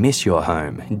you going to miss your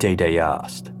home?" Dee Dee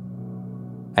asked.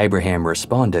 Abraham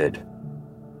responded,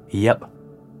 "Yep,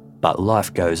 but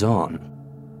life goes on."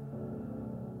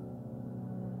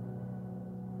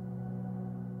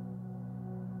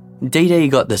 Dee Dee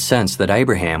got the sense that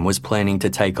Abraham was planning to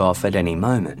take off at any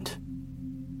moment.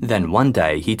 Then one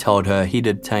day he told her he'd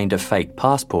obtained a fake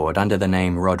passport under the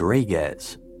name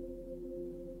Rodriguez.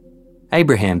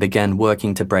 Abraham began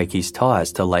working to break his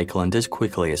ties to Lakeland as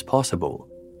quickly as possible.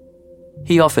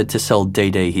 He offered to sell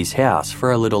Dee Dee his house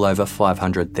for a little over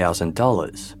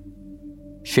 $500,000.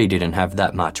 She didn't have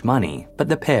that much money, but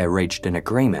the pair reached an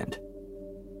agreement.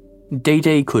 Dee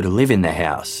Dee could live in the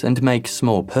house and make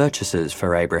small purchases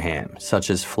for Abraham, such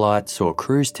as flights or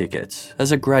cruise tickets,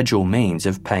 as a gradual means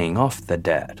of paying off the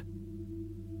debt.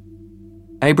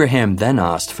 Abraham then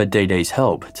asked for Dee Dee's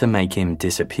help to make him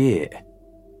disappear.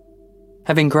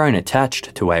 Having grown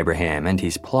attached to Abraham and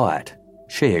his plight,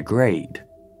 she agreed.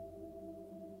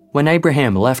 When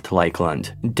Abraham left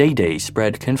Lakeland, Dee Dee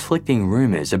spread conflicting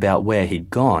rumours about where he'd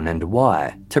gone and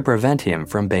why to prevent him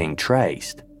from being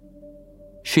traced.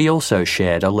 She also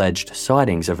shared alleged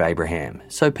sightings of Abraham,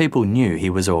 so people knew he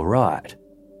was all right.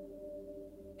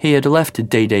 He had left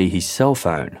Dee Dee his cell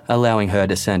phone, allowing her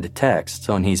to send texts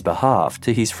on his behalf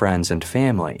to his friends and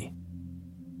family.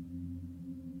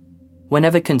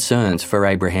 Whenever concerns for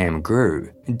Abraham grew,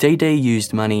 Dee Dee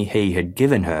used money he had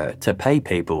given her to pay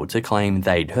people to claim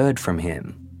they'd heard from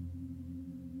him.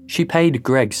 She paid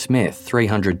Greg Smith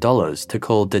 $300 to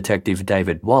call Detective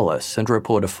David Wallace and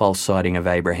report a false sighting of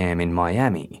Abraham in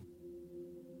Miami.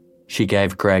 She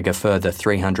gave Greg a further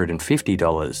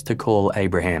 $350 to call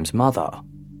Abraham's mother.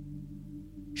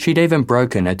 She'd even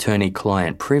broken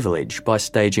attorney-client privilege by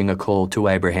staging a call to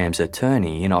Abraham's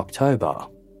attorney in October.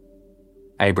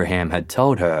 Abraham had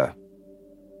told her,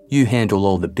 "You handle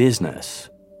all the business.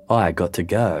 I got to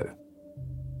go."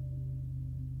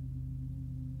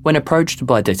 When approached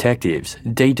by detectives,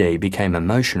 Dee Dee became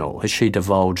emotional as she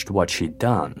divulged what she'd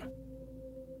done.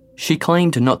 She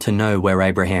claimed not to know where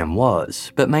Abraham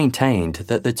was, but maintained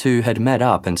that the two had met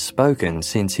up and spoken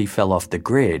since he fell off the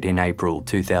grid in April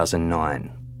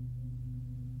 2009.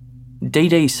 Dee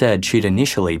Dee said she'd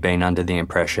initially been under the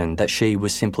impression that she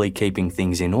was simply keeping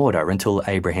things in order until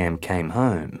Abraham came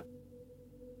home.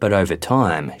 But over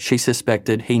time, she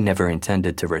suspected he never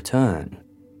intended to return.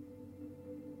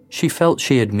 She felt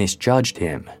she had misjudged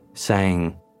him,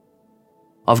 saying,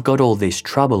 "I've got all this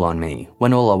trouble on me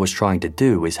when all I was trying to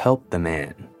do is help the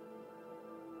man."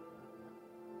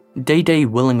 Dee Dee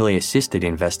willingly assisted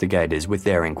investigators with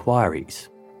their inquiries.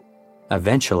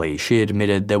 Eventually, she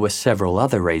admitted there were several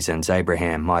other reasons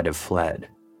Abraham might have fled.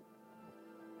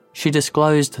 She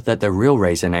disclosed that the real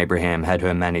reason Abraham had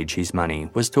her manage his money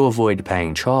was to avoid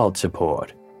paying child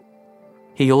support.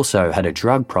 He also had a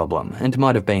drug problem and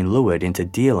might have been lured into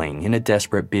dealing in a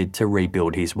desperate bid to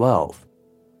rebuild his wealth.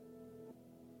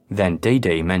 Then Dee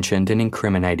Dee mentioned an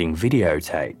incriminating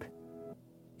videotape.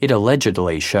 It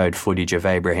allegedly showed footage of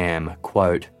Abraham,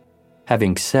 quote,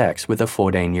 having sex with a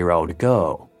 14-year-old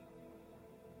girl.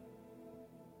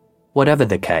 Whatever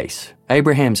the case,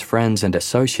 Abraham's friends and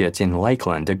associates in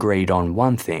Lakeland agreed on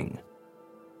one thing.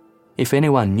 If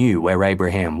anyone knew where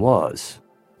Abraham was,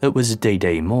 it was Dee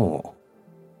Dee Moore.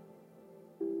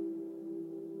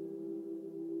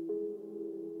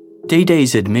 Dee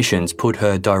Dee's admissions put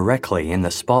her directly in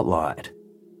the spotlight.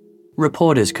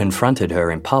 Reporters confronted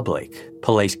her in public,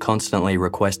 police constantly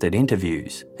requested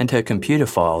interviews, and her computer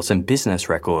files and business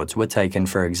records were taken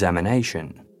for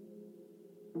examination.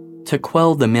 To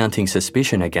quell the mounting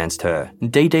suspicion against her,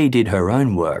 Dee Dee did her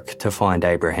own work to find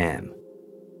Abraham.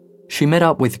 She met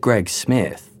up with Greg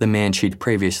Smith, the man she'd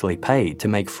previously paid to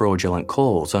make fraudulent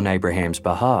calls on Abraham's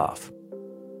behalf.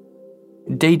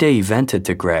 Dee Dee vented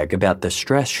to Greg about the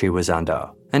stress she was under,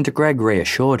 and Greg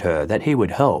reassured her that he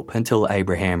would help until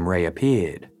Abraham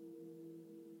reappeared.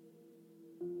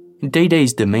 Dee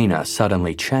Dee's demeanour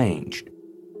suddenly changed.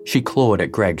 She clawed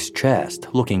at Greg's chest,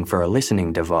 looking for a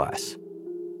listening device.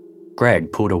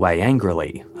 Greg pulled away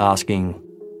angrily, asking,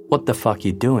 "What the fuck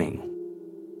you doing?"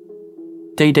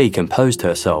 Dee Dee composed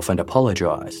herself and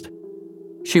apologised.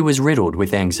 She was riddled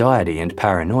with anxiety and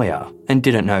paranoia and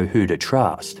didn't know who to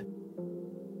trust.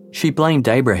 She blamed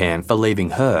Abraham for leaving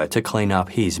her to clean up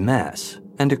his mess,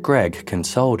 and Greg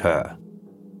consoled her.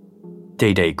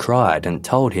 Dee Dee cried and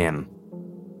told him,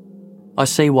 "I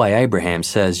see why Abraham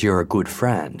says you're a good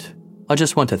friend. I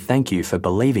just want to thank you for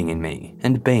believing in me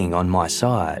and being on my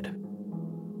side."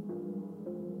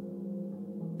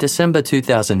 December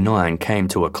 2009 came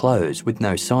to a close with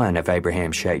no sign of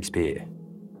Abraham Shakespeare.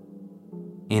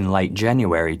 In late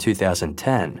January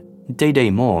 2010, Dee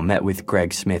Dee Moore met with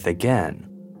Greg Smith again.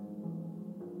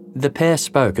 The pair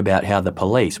spoke about how the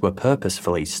police were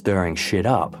purposefully stirring shit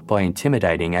up by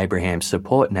intimidating Abraham's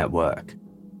support network.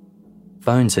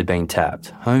 Phones had been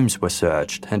tapped, homes were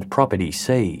searched, and property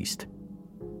seized.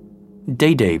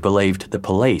 Dee Dee believed the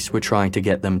police were trying to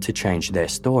get them to change their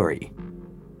story.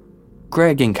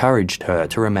 Greg encouraged her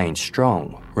to remain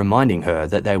strong, reminding her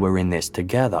that they were in this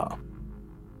together.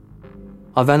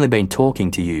 "I've only been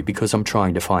talking to you because I'm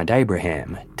trying to find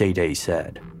Abraham," Dee Dee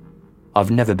said.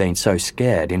 "I've never been so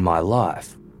scared in my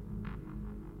life."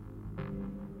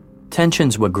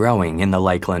 Tensions were growing in the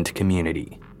Lakeland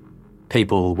community.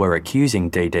 People were accusing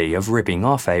Dee Dee of ripping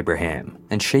off Abraham,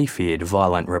 and she feared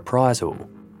violent reprisal.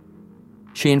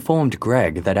 She informed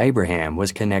Greg that Abraham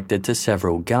was connected to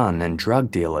several gun and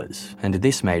drug dealers, and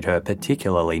this made her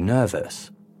particularly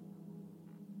nervous.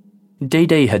 Dee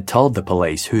Dee had told the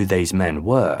police who these men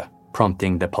were,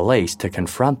 prompting the police to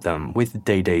confront them with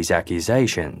Dee Dee's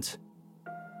accusations.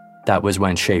 That was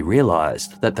when she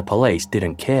realised that the police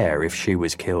didn't care if she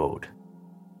was killed.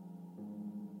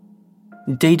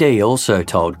 Dee Dee also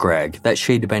told Greg that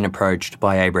she'd been approached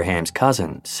by Abraham's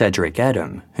cousin, Cedric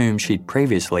Adam, whom she'd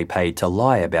previously paid to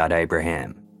lie about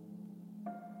Abraham.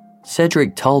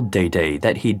 Cedric told Dee Dee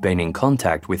that he'd been in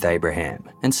contact with Abraham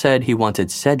and said he wanted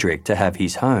Cedric to have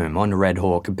his home on Red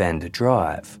Hawk Bend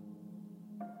Drive.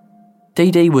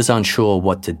 Dee Dee was unsure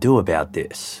what to do about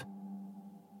this.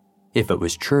 If it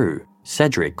was true,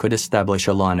 Cedric could establish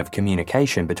a line of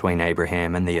communication between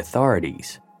Abraham and the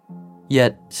authorities.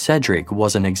 Yet Cedric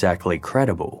wasn't exactly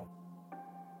credible.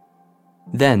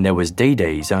 Then there was Dee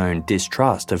Dee's own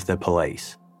distrust of the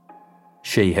police.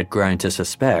 She had grown to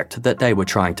suspect that they were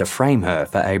trying to frame her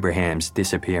for Abraham's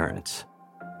disappearance.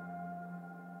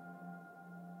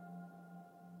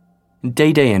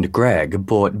 Dee Dee and Greg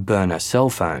bought burner cell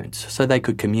phones so they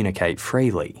could communicate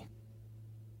freely.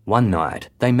 One night,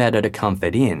 they met at a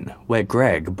Comfort Inn where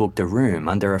Greg booked a room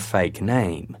under a fake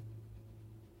name.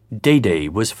 Dee Dee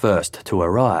was first to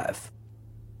arrive.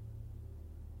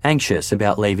 Anxious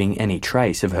about leaving any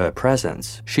trace of her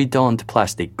presence, she donned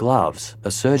plastic gloves,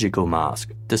 a surgical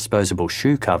mask, disposable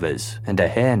shoe covers, and a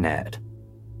hairnet.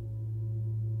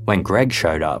 When Greg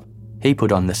showed up, he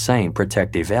put on the same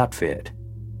protective outfit.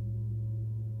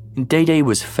 Dee Dee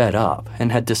was fed up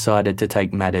and had decided to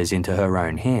take matters into her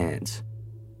own hands.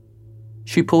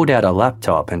 She pulled out a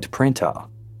laptop and printer.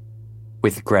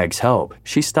 With Greg's help,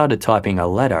 she started typing a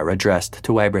letter addressed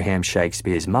to Abraham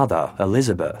Shakespeare's mother,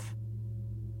 Elizabeth.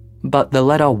 But the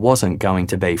letter wasn't going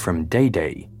to be from Dee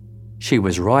Dee. She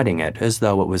was writing it as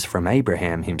though it was from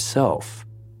Abraham himself.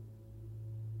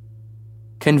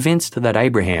 Convinced that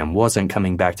Abraham wasn't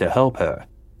coming back to help her,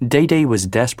 Dee Dee was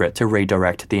desperate to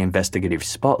redirect the investigative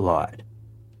spotlight.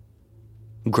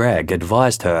 Greg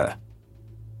advised her,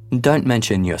 "Don't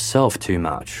mention yourself too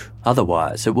much,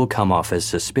 otherwise it will come off as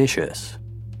suspicious."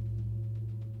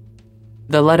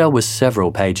 The letter was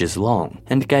several pages long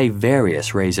and gave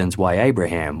various reasons why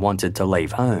Abraham wanted to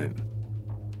leave home.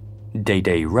 Dee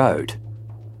Dee wrote,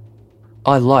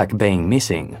 "I like being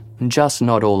missing, just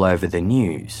not all over the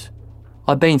news.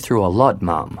 I've been through a lot,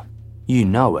 Mum. You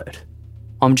know it.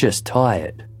 I'm just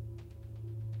tired."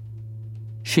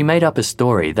 She made up a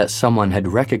story that someone had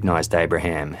recognised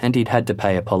Abraham and he'd had to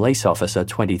pay a police officer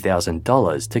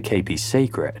 $20,000 to keep his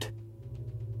secret.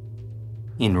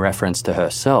 In reference to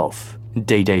herself,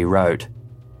 Dee Dee wrote,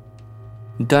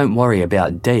 "Don't worry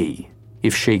about Dee.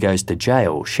 If she goes to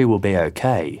jail, she will be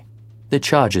okay. The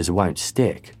charges won't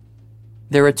stick.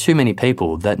 There are too many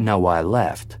people that know I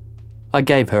left. I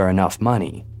gave her enough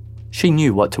money. She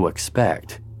knew what to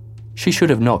expect. She should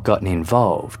have not gotten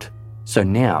involved. So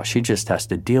now she just has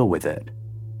to deal with it."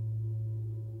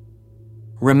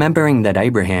 Remembering that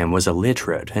Abraham was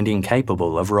illiterate and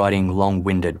incapable of writing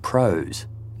long-winded prose,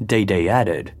 Dee Dee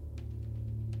added,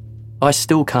 "I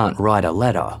still can't write a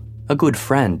letter. A good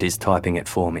friend is typing it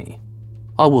for me.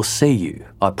 I will see you,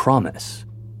 I promise.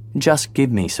 Just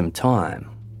give me some time."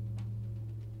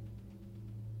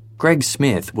 Greg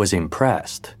Smith was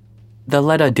impressed. The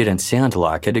letter didn't sound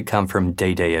like it had come from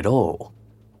Dee Dee at all.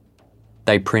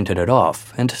 They printed it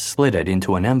off and slid it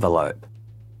into an envelope.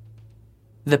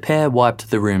 The pair wiped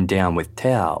the room down with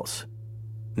towels.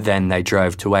 Then they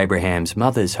drove to Abraham's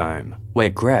mother's home, where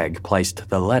Greg placed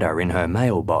the letter in her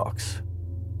mailbox.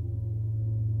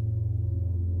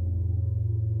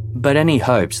 But any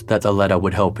hopes that the letter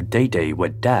would help Dee Dee were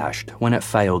dashed when it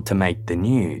failed to make the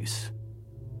news.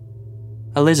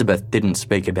 Elizabeth didn't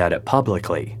speak about it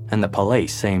publicly, and the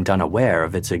police seemed unaware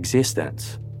of its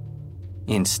existence.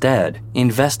 Instead,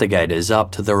 investigators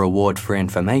upped the reward for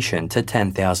information to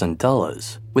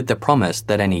 $10,000, with the promise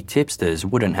that any tipsters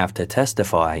wouldn't have to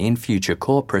testify in future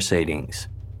court proceedings.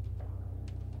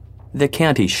 The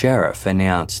county sheriff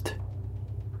announced,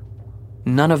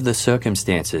 "None of the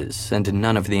circumstances and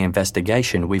none of the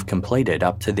investigation we've completed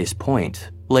up to this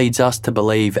point leads us to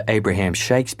believe Abraham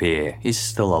Shakespeare is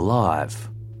still alive."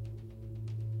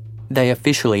 They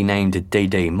officially named Dee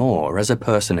Dee Moore as a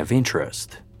person of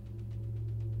interest.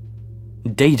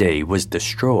 Dee Dee was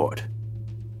distraught.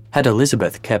 Had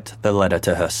Elizabeth kept the letter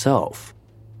to herself?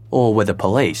 Or were the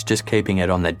police just keeping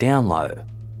it on the down low?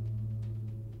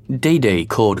 Dee Dee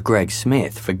called Greg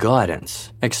Smith for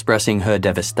guidance, expressing her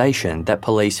devastation that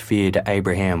police feared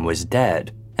Abraham was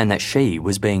dead and that she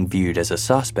was being viewed as a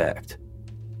suspect.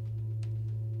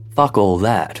 "Fuck all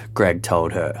that," Greg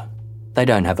told her. "They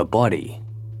don't have a body."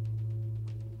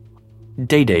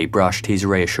 Dee Dee brushed his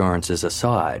reassurances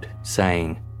aside,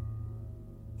 saying,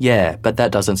 "Yeah, but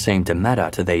that doesn't seem to matter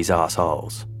to these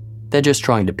assholes. They're just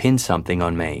trying to pin something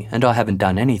on me and I haven't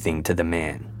done anything to the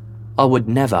man. I would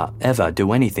never, ever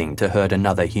do anything to hurt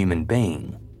another human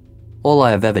being. All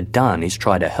I have ever done is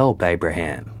try to help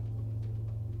Abraham."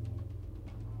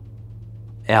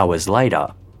 Hours later,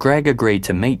 Greg agreed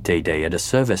to meet Dee Dee at a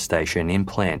service station in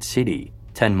Plant City,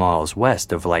 10 miles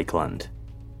west of Lakeland.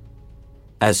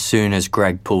 As soon as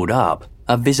Greg pulled up,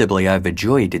 a visibly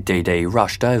overjoyed Dee Dee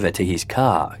rushed over to his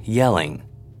car, yelling,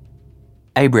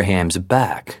 "Abraham's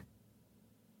back!"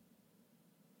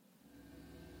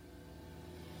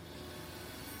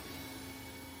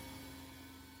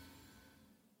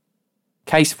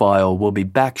 Case File will be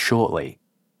back shortly.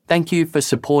 Thank you for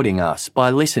supporting us by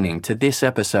listening to this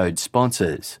episode's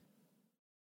sponsors.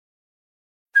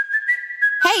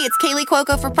 Hey, it's Kaylee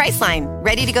Cuoco for Priceline.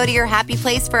 Ready to go to your happy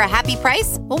place for a happy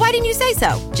price? Well, why didn't you say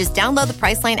so? Just download the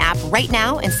Priceline app right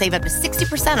now and save up to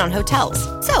 60% on hotels.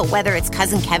 So whether it's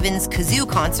Cousin Kevin's Kazoo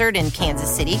Concert in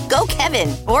Kansas City, go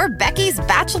Kevin, or Becky's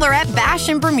Bachelorette Bash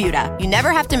in Bermuda, you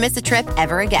never have to miss a trip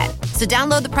ever again. So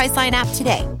download the Priceline app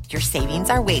today. Your savings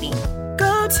are waiting.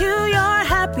 Go to your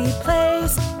happy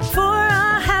place for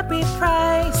a happy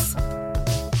price.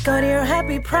 Go to your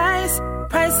happy price,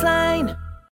 Priceline.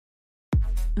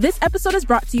 This episode is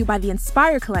brought to you by the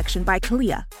Inspire Collection by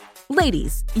Kalia.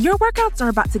 Ladies, your workouts are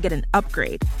about to get an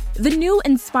upgrade. The new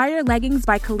Inspire leggings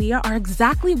by Kalia are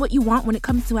exactly what you want when it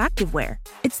comes to activewear.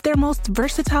 It's their most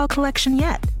versatile collection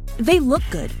yet. They look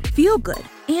good, feel good,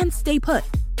 and stay put.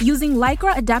 Using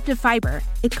Lycra adaptive fiber,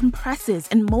 it compresses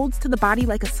and molds to the body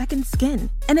like a second skin.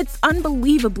 And it's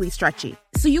unbelievably stretchy,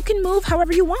 so you can move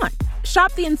however you want.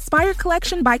 Shop the Inspire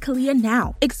Collection by Kalia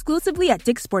now, exclusively at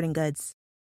Dick's Sporting Goods.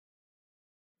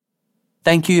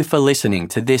 Thank you for listening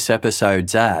to this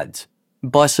episode's ads.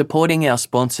 By supporting our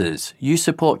sponsors, you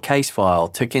support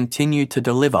Casefile to continue to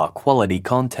deliver quality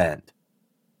content.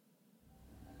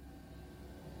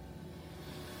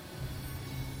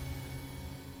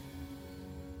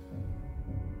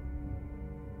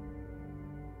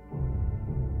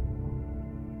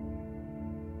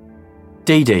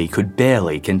 Dee Dee could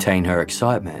barely contain her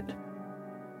excitement.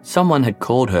 Someone had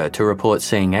called her to report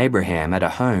seeing Abraham at a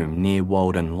home near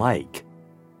Walden Lake.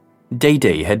 Dee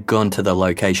Dee had gone to the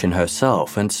location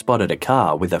herself and spotted a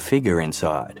car with a figure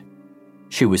inside.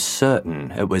 She was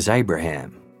certain it was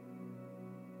Abraham.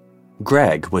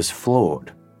 Greg was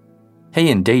floored. He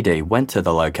and Dee Dee went to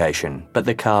the location, but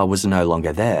the car was no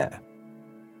longer there.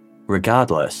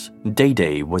 Regardless, Dee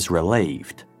Dee was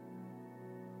relieved.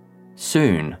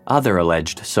 Soon, other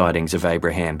alleged sightings of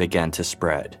Abraham began to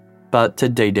spread, but to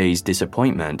Dee Dee's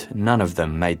disappointment, none of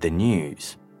them made the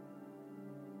news.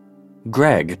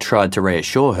 Greg tried to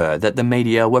reassure her that the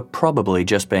media were probably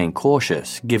just being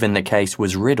cautious given the case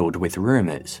was riddled with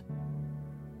rumours.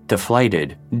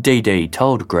 Deflated, Dee Dee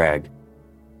told Greg,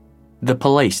 "The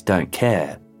police don't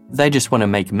care. They just want to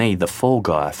make me the fall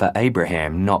guy for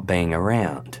Abraham not being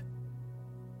around."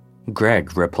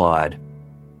 Greg replied,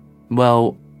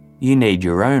 "Well, you need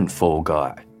your own fall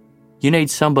guy. You need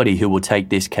somebody who will take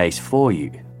this case for you,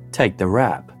 take the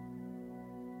rap."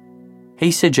 He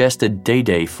suggested Dee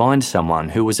Dee find someone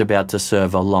who was about to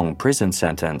serve a long prison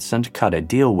sentence and cut a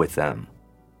deal with them.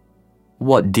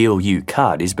 "What deal you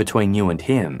cut is between you and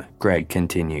him," Greg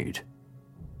continued.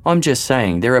 I'm just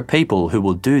saying there are people who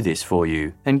will do this for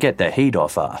you and get the heat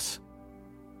off us."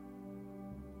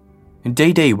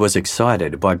 Dee Dee was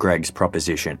excited by Greg's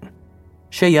proposition.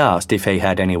 She asked if he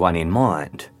had anyone in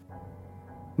mind.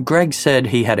 Greg said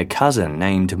he had a cousin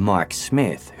named Mike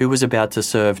Smith who was about to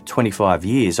serve 25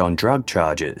 years on drug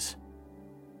charges.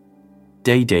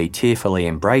 Dee Dee tearfully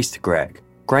embraced Greg,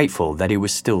 grateful that he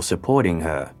was still supporting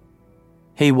her.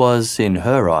 He was, in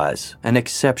her eyes, an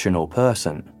exceptional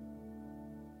person.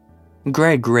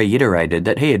 Greg reiterated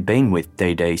that he had been with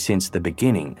Dee Dee since the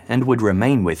beginning and would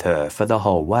remain with her for the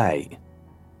whole way.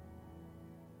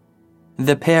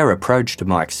 The pair approached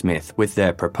Mike Smith with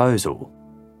their proposal.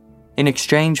 In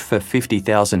exchange for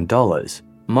 $50,000,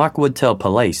 Mike would tell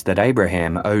police that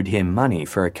Abraham owed him money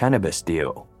for a cannabis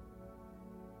deal.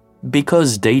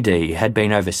 Because Dee Dee had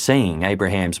been overseeing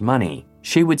Abraham's money,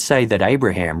 she would say that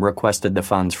Abraham requested the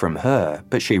funds from her,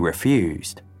 but she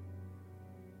refused.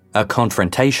 A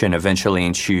confrontation eventually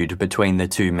ensued between the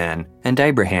two men, and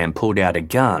Abraham pulled out a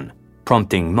gun,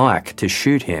 prompting Mike to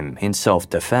shoot him in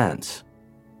self-defense.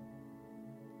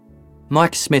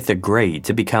 Mike Smith agreed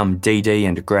to become Dee Dee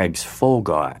and Greg's fall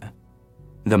guy.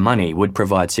 The money would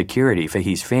provide security for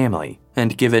his family,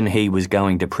 and given he was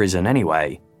going to prison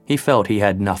anyway, he felt he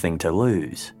had nothing to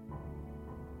lose.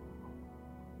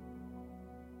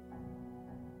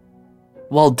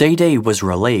 While Dee Dee was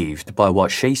relieved by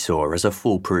what she saw as a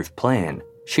foolproof plan,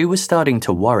 she was starting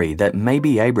to worry that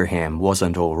maybe Abraham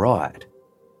wasn't all right.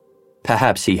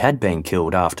 Perhaps he had been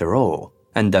killed after all,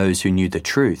 and those who knew the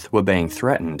truth were being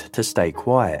threatened to stay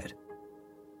quiet.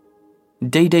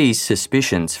 Dee Dee's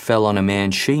suspicions fell on a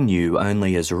man she knew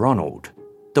only as Ronald,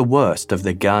 the worst of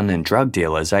the gun and drug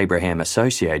dealers Abraham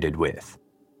associated with.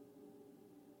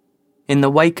 In the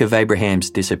wake of Abraham's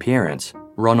disappearance,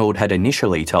 Ronald had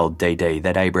initially told Dee Dee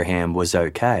that Abraham was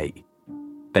okay.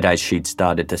 But as she'd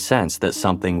started to sense that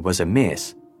something was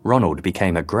amiss, Ronald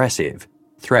became aggressive,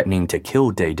 threatening to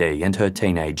kill Dee Dee and her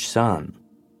teenage son.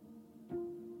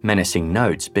 Menacing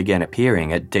notes began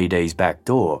appearing at Dee Dee's back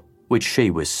door, which she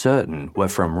was certain were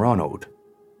from Ronald.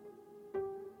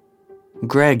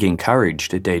 Greg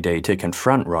encouraged Dee Dee to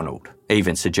confront Ronald,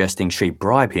 even suggesting she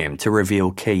bribe him to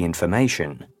reveal key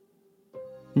information.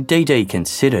 Dee Dee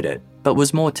considered it, but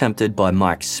was more tempted by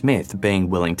Mike Smith being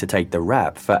willing to take the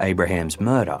rap for Abraham's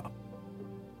murder.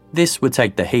 This would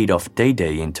take the heat off Dee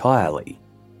Dee entirely.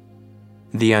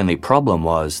 The only problem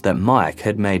was that Mike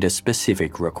had made a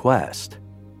specific request.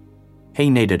 He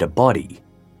needed a body.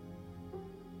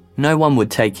 No one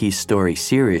would take his story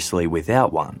seriously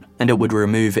without one, and it would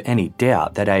remove any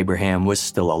doubt that Abraham was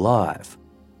still alive.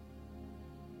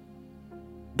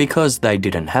 Because they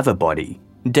didn't have a body,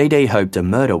 Dee Dee hoped a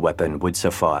murder weapon would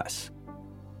suffice.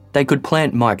 They could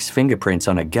plant Mike's fingerprints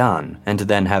on a gun and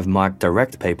then have Mike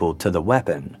direct people to the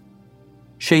weapon.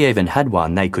 She even had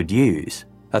one they could use,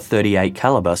 a .38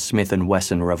 caliber Smith &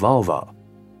 Wesson revolver.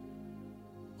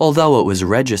 Although it was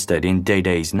registered in Dee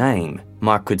Dee's name,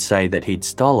 Mike could say that he'd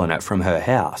stolen it from her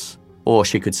house, or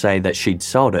she could say that she'd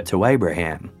sold it to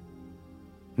Abraham.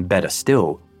 Better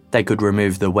still, they could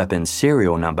remove the weapon's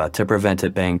serial number to prevent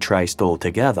it being traced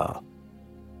altogether.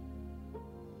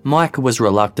 Mike was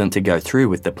reluctant to go through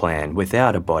with the plan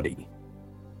without a body.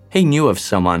 He knew of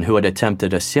someone who had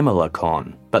attempted a similar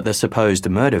con, but the supposed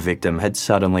murder victim had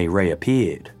suddenly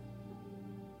reappeared.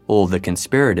 All the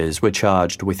conspirators were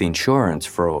charged with insurance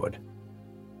fraud.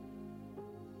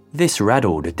 This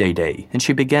rattled Dee Dee, and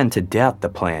she began to doubt the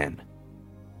plan.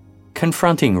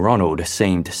 Confronting Ronald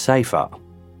seemed safer.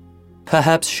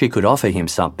 Perhaps she could offer him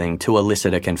something to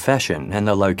elicit a confession and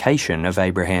the location of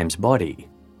Abraham's body.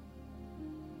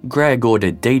 Greg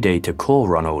ordered Dee Dee to call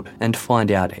Ronald and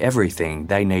find out everything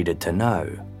they needed to know.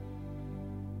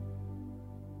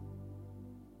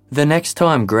 The next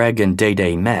time Greg and Dee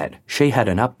Dee met, she had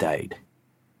an update.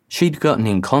 She'd gotten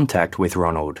in contact with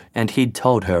Ronald and he'd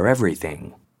told her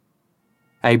everything.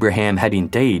 Abraham had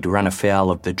indeed run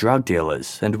afoul of the drug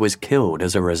dealers and was killed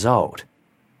as a result.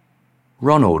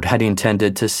 Ronald had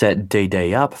intended to set Dee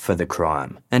Dee up for the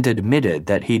crime and admitted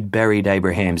that he'd buried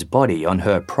Abraham's body on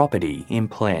her property in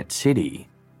Plant City.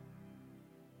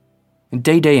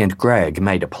 Dee Dee and Greg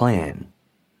made a plan.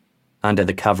 Under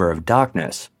the cover of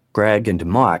darkness, Greg and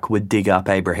Mike would dig up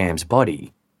Abraham's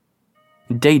body.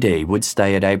 Dee Dee would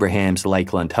stay at Abraham's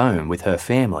Lakeland home with her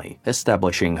family,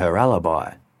 establishing her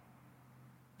alibi.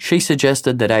 She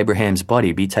suggested that Abraham's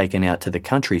body be taken out to the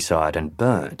countryside and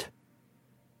burnt.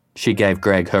 She gave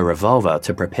Greg her revolver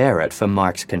to prepare it for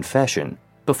Mike's confession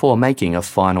before making a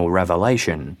final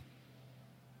revelation.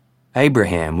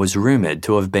 Abraham was rumoured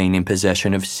to have been in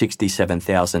possession of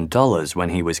 $67,000 when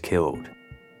he was killed.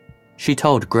 She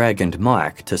told Greg and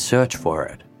Mike to search for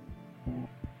it,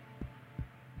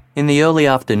 In the early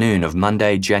afternoon of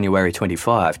Monday, January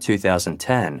 25,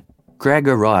 2010, Greg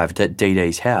arrived at Dee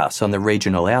Dee's house on the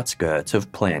regional outskirts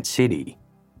of Plant City.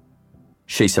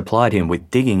 She supplied him with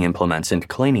digging implements and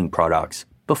cleaning products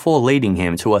before leading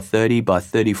him to a 30 by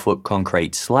 30 foot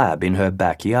concrete slab in her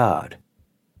backyard.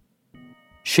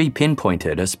 She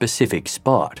pinpointed a specific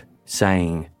spot,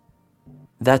 saying,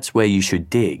 "That's where you should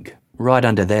dig, right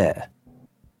under there,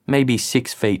 maybe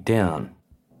 6 feet down."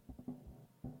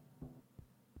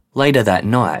 Later that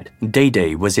night, Dee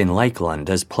Dee was in Lakeland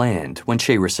as planned when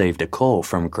she received a call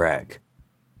from Greg.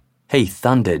 He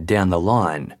thundered down the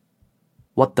line,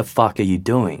 "What the fuck are you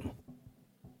doing?"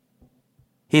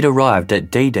 He'd arrived at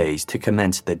Dee Dee's to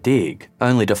commence the dig,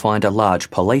 only to find a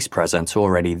large police presence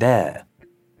already there.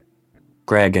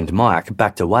 Greg and Mike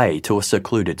backed away to a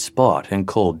secluded spot and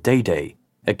called Dee Dee,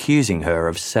 accusing her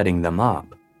of setting them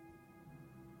up.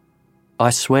 "I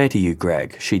swear to you,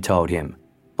 Greg," she told him,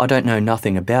 "I don't know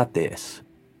nothing about this."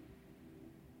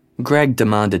 Greg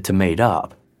demanded to meet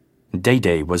up. Dee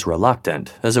Dee was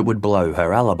reluctant as it would blow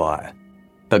her alibi,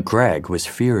 but Greg was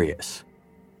furious.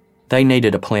 They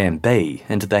needed a plan B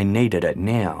and they needed it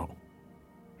now.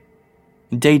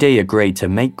 Dee Dee agreed to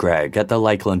meet Greg at the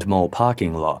Lakeland Mall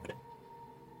parking lot.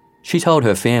 She told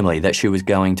her family that she was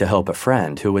going to help a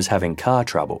friend who was having car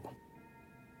trouble.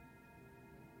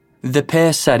 The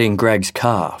pair sat in Greg's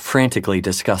car, frantically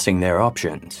discussing their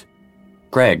options.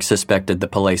 Greg suspected the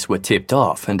police were tipped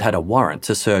off and had a warrant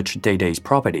to search Dee Dee's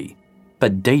property,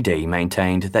 but Dee Dee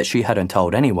maintained that she hadn't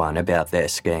told anyone about their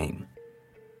scheme.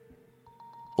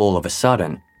 All of a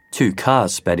sudden, 2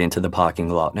 cars sped into the parking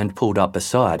lot and pulled up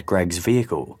beside Greg's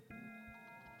vehicle.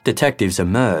 Detectives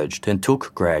emerged and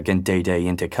took Greg and Dee Dee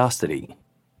into custody.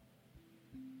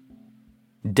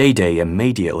 Dee Dee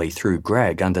immediately threw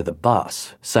Greg under the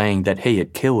bus, saying that he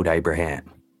had killed Abraham.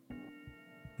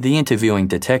 The interviewing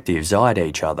detectives eyed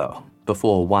each other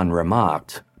before one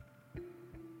remarked,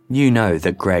 "You know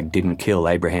that Greg didn't kill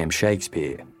Abraham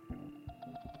Shakespeare."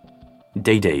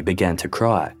 Dee Dee began to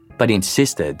cry, but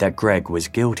insisted that Greg was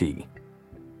guilty.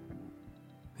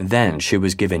 Then she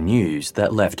was given news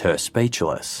that left her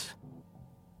speechless.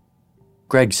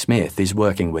 "Greg Smith is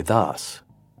working with us."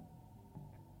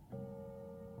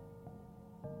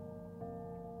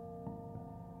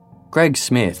 Greg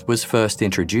Smith was first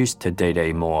introduced to Dee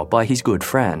Dee Moore by his good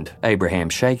friend, Abraham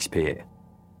Shakespeare.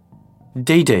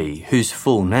 Dee Dee, whose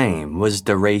full name was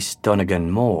Doris Donegan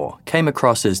Moore, came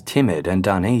across as timid and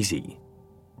uneasy.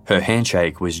 Her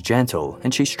handshake was gentle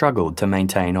and she struggled to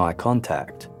maintain eye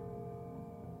contact.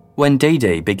 When Dee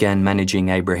Dee began managing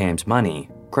Abraham's money,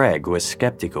 Greg was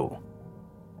skeptical.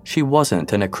 She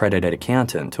wasn't an accredited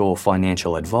accountant or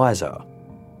financial advisor.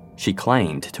 She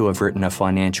claimed to have written a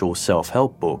financial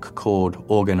self-help book called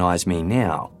Organize Me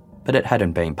Now, but it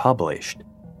hadn't been published.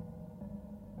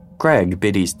 Greg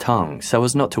bit his tongue so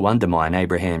as not to undermine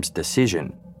Abraham's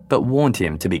decision, but warned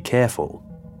him to be careful.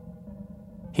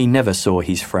 He never saw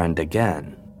his friend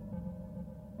again.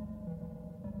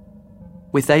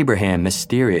 With Abraham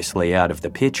mysteriously out of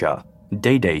the picture,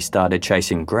 Dee Dee started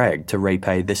chasing Greg to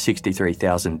repay the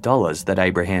 $63,000 that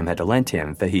Abraham had lent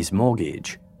him for his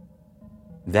mortgage.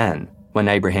 Then, when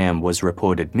Abraham was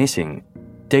reported missing,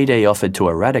 Dee Dee offered to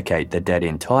eradicate the debt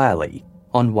entirely,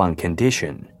 on one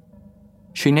condition.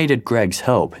 She needed Greg's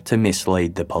help to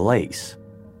mislead the police.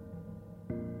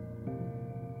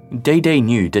 Dee Dee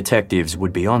knew detectives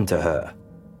would be onto her.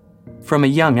 From a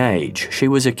young age, she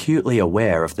was acutely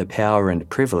aware of the power and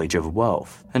privilege of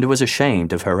wealth and was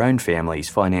ashamed of her own family's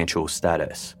financial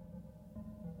status.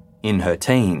 In her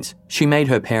teens, she made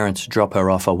her parents drop her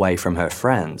off away from her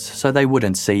friends so they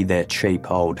wouldn't see their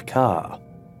cheap old car.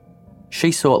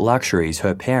 She sought luxuries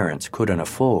her parents couldn't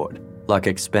afford, like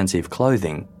expensive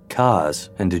clothing, cars,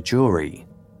 and jewelry.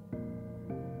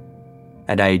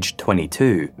 At age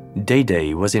 22, Dee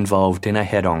Dee was involved in a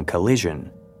head-on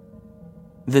collision.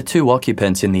 The 2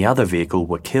 occupants in the other vehicle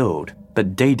were killed,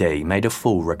 but Dee Dee made a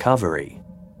full recovery.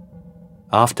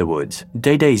 Afterwards,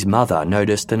 Dee Dee's mother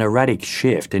noticed an erratic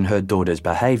shift in her daughter's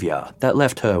behaviour that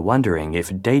left her wondering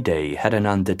if Dee Dee had an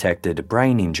undetected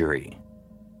brain injury.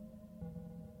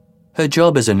 Her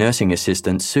job as a nursing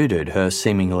assistant suited her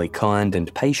seemingly kind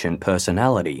and patient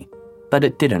personality, but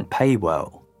it didn't pay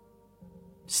well.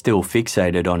 Still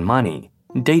fixated on money,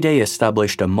 Dee Dee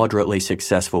established a moderately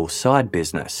successful side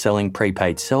business selling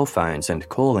prepaid cell phones and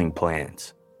calling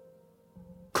plans.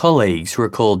 Colleagues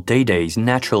recalled Dee Dee's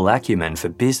natural acumen for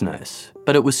business,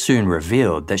 but it was soon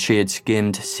revealed that she had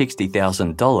skimmed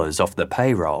 $60,000 off the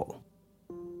payroll.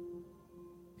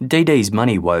 Dee Dee's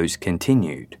money woes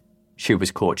continued. She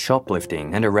was caught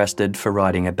shoplifting and arrested for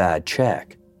writing a bad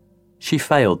check. She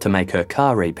failed to make her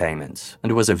car repayments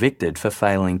and was evicted for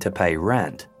failing to pay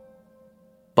rent.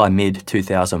 By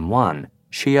mid-2001,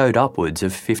 she owed upwards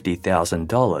of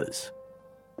 $50,000.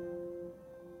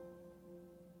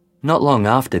 Not long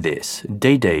after this,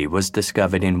 Dee Dee was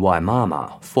discovered in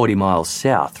Waimama, 40 miles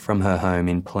south from her home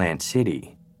in Plant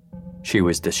City. She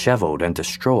was dishevelled and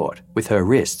distraught, with her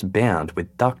wrists bound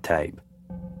with duct tape.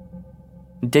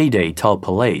 Dee Dee told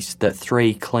police that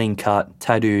 3 clean-cut,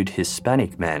 tattooed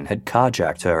Hispanic men had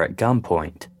carjacked her at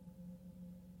gunpoint.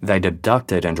 They'd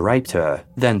abducted and raped her,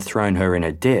 then thrown her in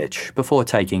a ditch before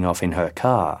taking off in her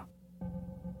car.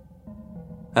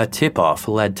 A tip-off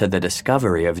led to the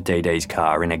discovery of Dee Dee's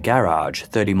car in a garage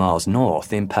 30 miles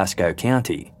north in Pasco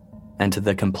County, and to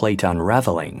the complete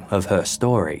unravelling of her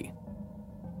story.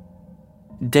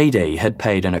 Dee Dee had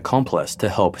paid an accomplice to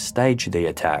help stage the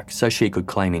attack so she could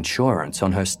claim insurance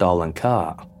on her stolen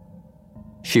car.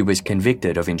 She was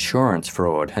convicted of insurance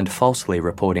fraud and falsely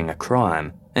reporting a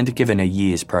crime and given a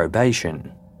year's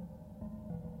probation.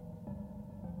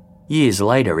 Years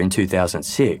later, in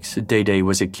 2006, Dee Dee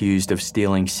was accused of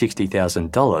stealing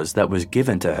 $60,000 that was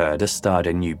given to her to start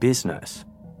a new business.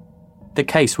 The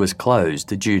case was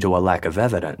closed due to a lack of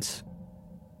evidence.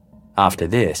 After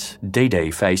this, Dee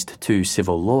Dee faced 2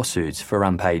 civil lawsuits for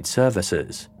unpaid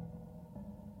services.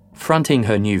 Fronting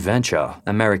her new venture,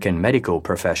 American Medical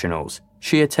Professionals,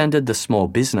 she attended the small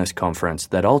business conference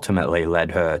that ultimately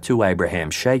led her to Abraham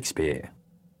Shakespeare.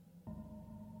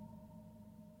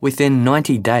 Within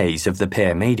 90 days of the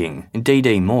pair meeting, Dee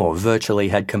Dee Moore virtually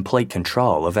had complete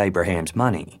control of Abraham's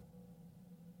money.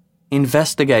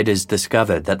 Investigators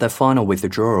discovered that the final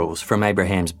withdrawals from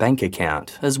Abraham's bank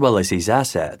account, as well as his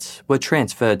assets, were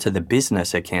transferred to the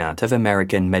business account of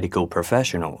American Medical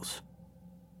Professionals.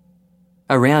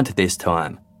 Around this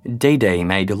time, Dee Dee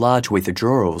made large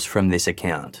withdrawals from this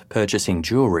account, purchasing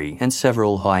jewellery and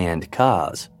several high-end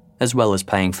cars, as well as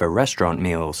paying for restaurant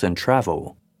meals and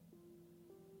travel.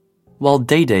 While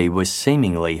Dee Dee was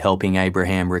seemingly helping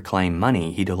Abraham reclaim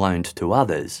money he'd loaned to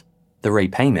others, the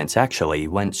repayments actually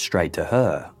went straight to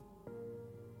her.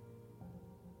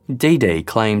 Dee Dee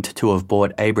claimed to have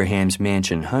bought Abraham's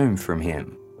mansion home from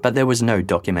him, but there was no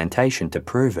documentation to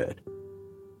prove it.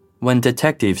 When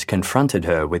detectives confronted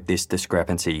her with this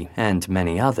discrepancy and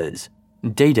many others,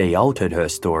 Dee Dee altered her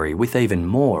story with even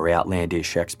more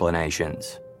outlandish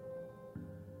explanations.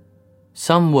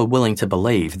 Some were willing to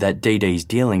believe that Dee Dee's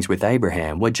dealings with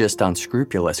Abraham were just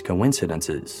unscrupulous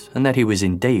coincidences and that he was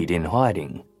indeed in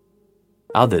hiding.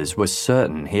 Others were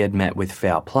certain he had met with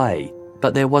foul play,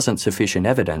 but there wasn't sufficient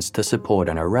evidence to support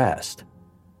an arrest.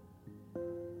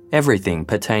 Everything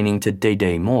pertaining to Dee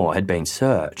Dee Moore had been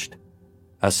searched.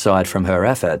 Aside from her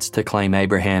efforts to claim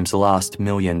Abraham's last $1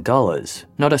 million,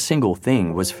 not a single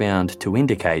thing was found to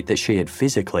indicate that she had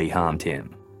physically harmed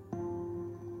him.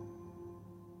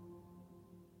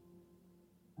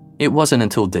 It wasn't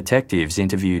until detectives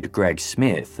interviewed Greg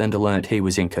Smith and learnt he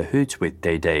was in cahoots with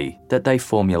Dee Dee that they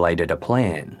formulated a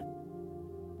plan.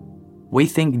 "We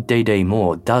think Dee Dee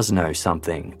Moore does know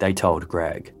something," they told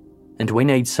Greg, "and we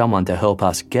need someone to help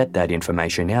us get that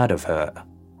information out of her."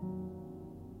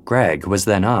 Greg was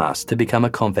then asked to become a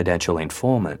confidential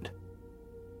informant.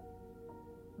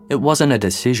 It wasn't a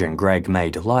decision Greg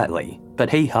made lightly, but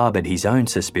he harboured his own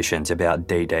suspicions about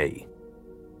Dee Dee.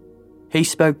 He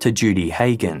spoke to Judy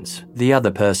Hagens, the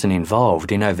other person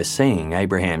involved in overseeing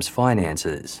Abraham's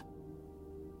finances.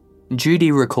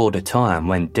 Judy recalled a time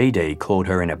when Dee Dee called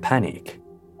her in a panic.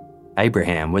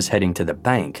 Abraham was heading to the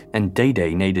bank and Dee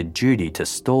Dee needed Judy to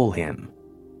stall him.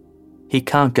 "He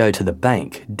can't go to the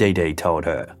bank," Dee Dee told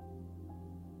her.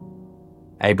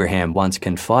 Abraham once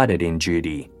confided in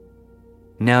Judy,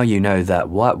 "Now you know that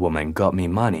white woman got me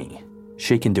money.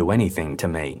 She can do anything to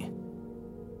me."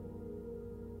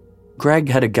 Greg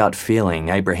had a gut feeling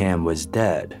Abraham was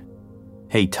dead.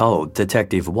 He told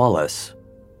Detective Wallace,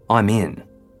 "I'm in.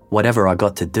 Whatever I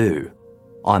got to do,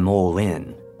 I'm all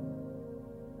in."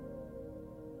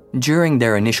 During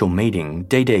their initial meeting,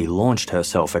 Dee Dee launched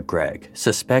herself at Greg,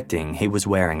 suspecting he was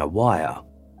wearing a wire.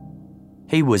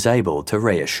 He was able to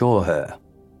reassure her.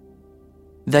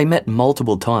 They met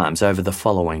multiple times over the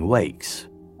following weeks.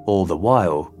 All the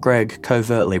while, Greg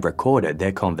covertly recorded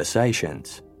their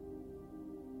conversations.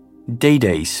 Dee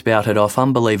Dee spouted off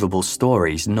unbelievable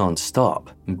stories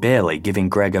non-stop, barely giving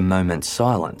Greg a moment's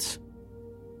silence.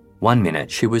 One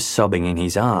minute she was sobbing in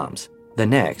his arms, the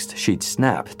next she'd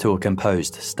snap to a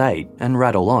composed state and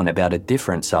rattle on about a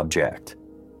different subject.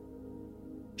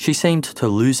 She seemed to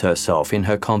lose herself in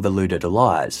her convoluted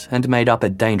lies and made up a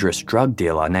dangerous drug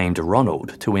dealer named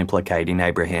Ronald to implicate in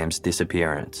Abraham's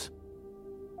disappearance.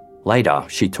 Later,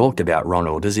 she talked about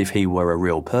Ronald as if he were a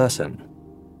real person.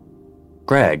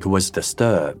 Greg was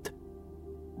disturbed.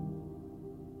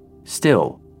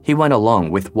 Still, he went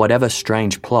along with whatever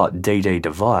strange plot Dee Dee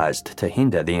devised to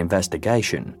hinder the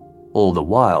investigation, all the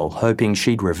while hoping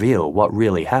she'd reveal what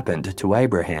really happened to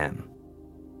Abraham.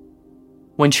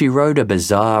 When she wrote a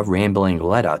bizarre, rambling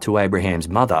letter to Abraham's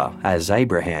mother as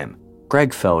Abraham,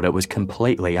 Greg felt it was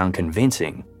completely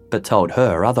unconvincing, but told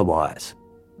her otherwise.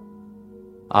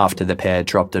 After the pair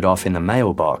dropped it off in the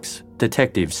mailbox,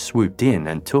 detectives swooped in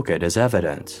and took it as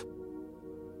evidence.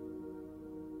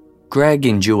 Greg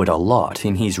endured a lot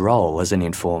in his role as an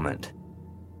informant.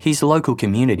 His local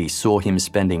community saw him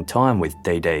spending time with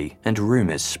Dee Dee, and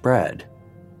rumours spread.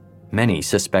 Many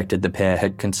suspected the pair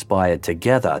had conspired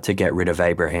together to get rid of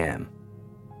Abraham.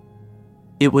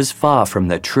 It was far from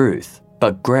the truth,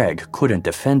 but Greg couldn't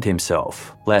defend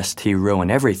himself, lest he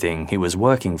ruin everything he was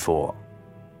working for.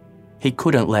 He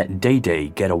couldn't let Dee Dee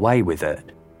get away with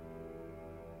it.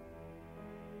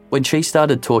 When she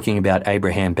started talking about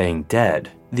Abraham being dead,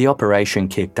 the operation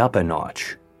kicked up a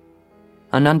notch.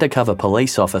 An undercover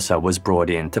police officer was brought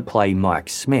in to play Mike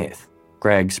Smith,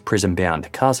 Greg's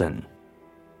prison-bound cousin.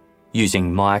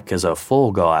 Using Mike as a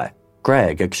fall guy,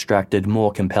 Greg extracted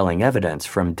more compelling evidence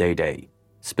from Dee Dee,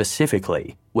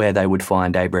 specifically where they would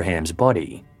find Abraham's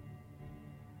body.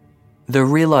 The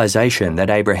realization that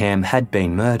Abraham had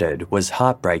been murdered was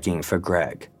heartbreaking for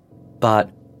Greg,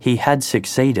 but he had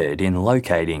succeeded in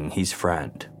locating his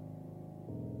friend.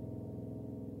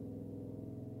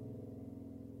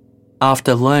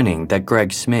 After learning that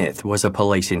Greg Smith was a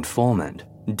police informant,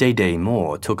 Dee Dee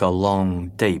Moore took a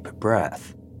long, deep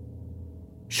breath.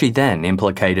 She then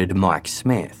implicated Mike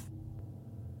Smith.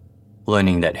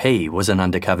 Learning that he was an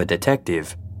undercover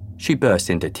detective, she burst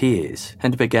into tears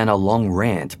and began a long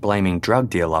rant blaming drug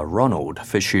dealer Ronald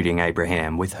for shooting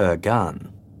Abraham with her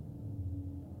gun.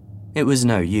 It was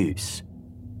no use.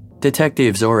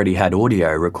 Detectives already had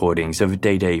audio recordings of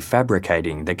Dee Dee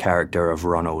fabricating the character of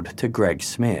Ronald to Greg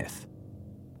Smith.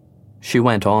 She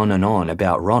went on and on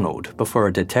about Ronald before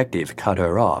a detective cut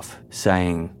her off,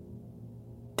 saying,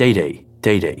 Dee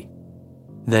Dee,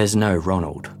 there's no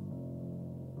Ronald."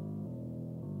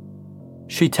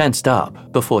 She tensed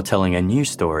up before telling a new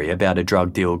story about a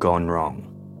drug deal gone wrong.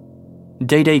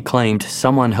 Dee Dee claimed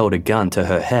someone held a gun to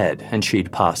her head and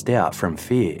she'd passed out from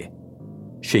fear.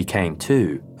 She came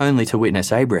to, only to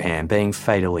witness Abraham being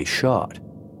fatally shot.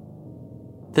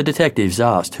 The detectives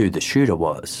asked who the shooter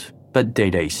was, but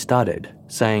Dee Dee stuttered,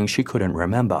 saying she couldn't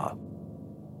remember.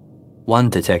 One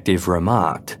detective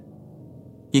remarked,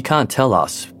 "You can't tell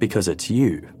us because it's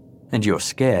you, and you're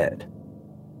scared."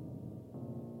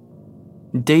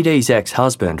 Dee Dee's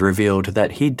ex-husband revealed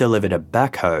that he'd delivered a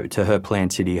backhoe to her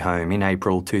Plant City home in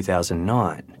April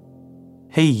 2009.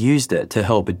 He used it to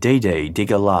help Dee Dee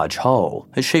dig a large hole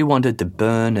as she wanted to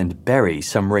burn and bury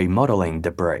some remodelling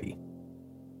debris.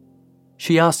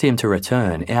 She asked him to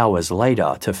return hours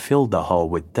later to fill the hole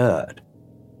with dirt.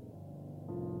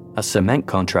 A cement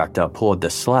contractor poured the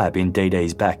slab in Dee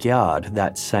Dee's backyard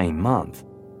that same month.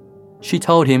 She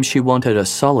told him she wanted a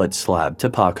solid slab to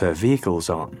park her vehicles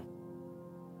on.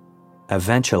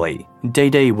 Eventually, Dee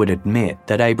Dee would admit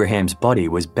that Abraham's body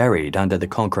was buried under the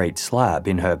concrete slab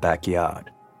in her backyard.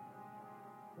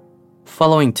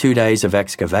 Following 2 days of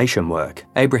excavation work,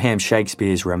 Abraham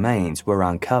Shakespeare's remains were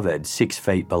uncovered 6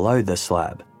 feet below the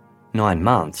slab, 9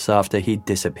 months after he'd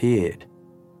disappeared.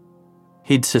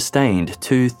 He'd sustained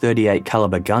 2 .38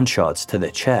 caliber gunshots to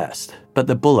the chest, but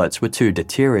the bullets were too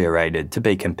deteriorated to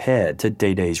be compared to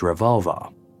Dee Dee's revolver.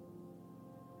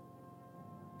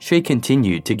 She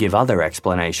continued to give other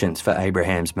explanations for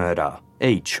Abraham's murder,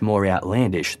 each more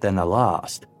outlandish than the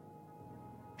last.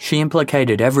 She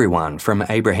implicated everyone from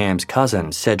Abraham's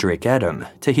cousin Cedric Adam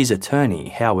to his attorney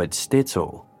Howard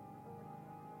Stitzel.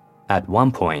 At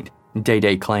one point, Dee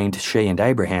Dee claimed she and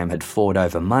Abraham had fought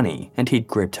over money and he'd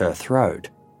gripped her throat.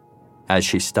 As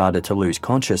she started to lose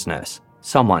consciousness,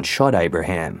 someone shot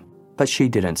Abraham, but she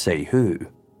didn't see who.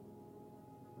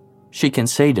 She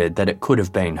conceded that it could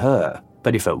have been her,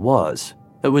 but if it was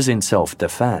in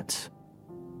self-defense.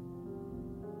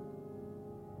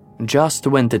 Just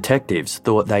when detectives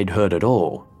thought they'd heard it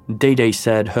all, Dee Dee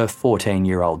said her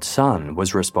 14-year-old son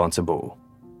was responsible.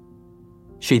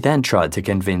 She then tried to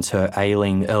convince her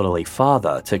ailing, elderly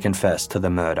father to confess to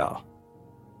the murder.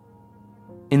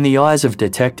 In the eyes of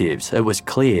detectives, it was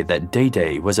clear that Dee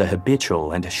Dee was a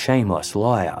habitual and shameless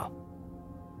liar.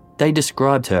 They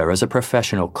described her as a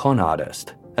professional con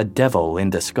artist, a devil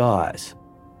in disguise.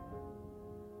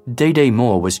 Dee Dee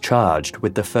Moore was charged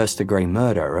with the first-degree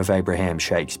murder of Abraham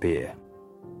Shakespeare.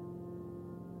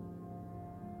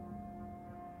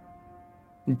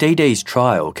 Dee Dee's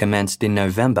trial commenced in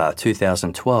November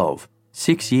 2012,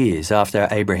 6 years after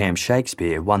Abraham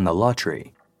Shakespeare won the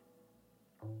lottery.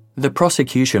 The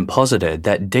prosecution posited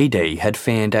that Dee Dee had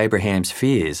fanned Abraham's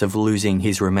fears of losing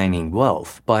his remaining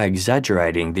wealth by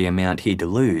exaggerating the amount he'd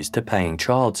lose to paying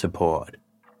child support.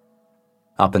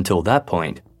 Up until that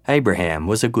point, Abraham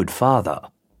was a good father.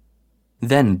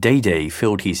 Then Dee Dee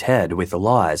filled his head with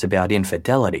lies about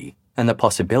infidelity and the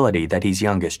possibility that his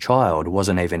youngest child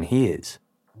wasn't even his.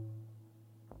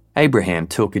 Abraham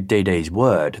took Dee Dee's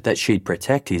word that she'd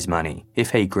protect his money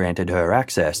if he granted her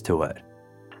access to it.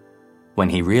 When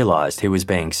he realised he was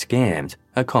being scammed,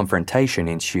 a confrontation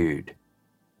ensued.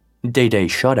 Dee Dee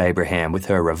shot Abraham with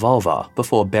her revolver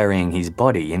before burying his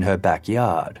body in her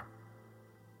backyard.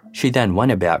 She then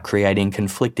went about creating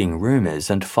conflicting rumours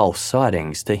and false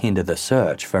sightings to hinder the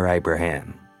search for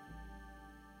Abraham.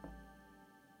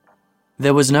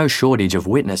 There was no shortage of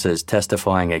witnesses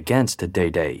testifying against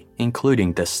Dee Dee,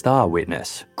 including the star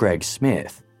witness, Greg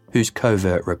Smith, whose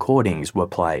covert recordings were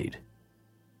played.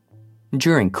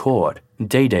 During court,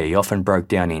 Dee Dee often broke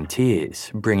down in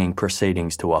tears, bringing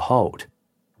proceedings to a halt.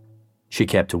 She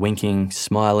kept winking,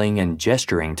 smiling, and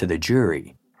gesturing to the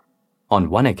jury. On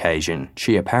one occasion,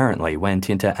 she apparently went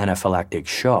into anaphylactic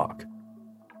shock.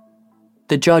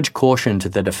 The judge cautioned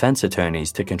the defense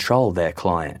attorneys to control their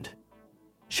client.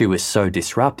 She was so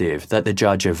disruptive that the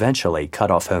judge eventually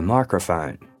cut off her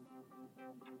microphone.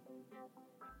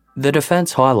 The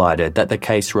defense highlighted that the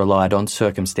case relied on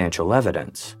circumstantial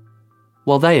evidence.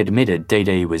 While they admitted Dee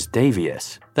Dee was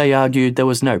devious, they argued there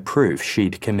was no proof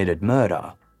she'd committed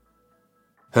murder.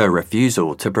 Her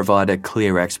refusal to provide a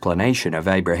clear explanation of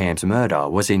Abraham's murder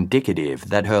was indicative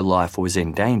that her life was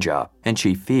in danger and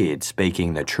she feared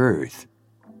speaking the truth.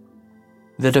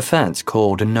 The defense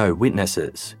called no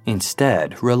witnesses,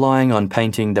 instead relying on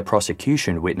painting the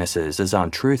prosecution witnesses as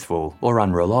untruthful or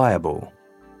unreliable.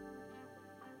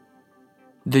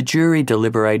 The jury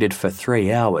deliberated for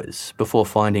 3 hours before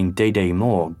finding Dee Dee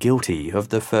Moore guilty of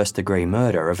the first-degree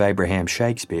murder of Abraham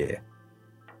Shakespeare.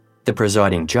 The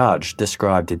presiding judge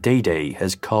described Dee Dee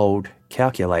as cold,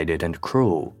 calculated and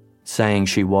cruel, saying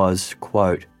she was,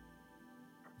 quote,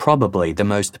 probably the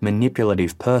most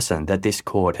manipulative person that this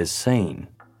court has seen.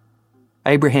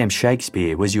 Abraham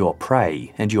Shakespeare was your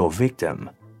prey and your victim.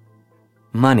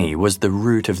 Money was the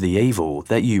root of the evil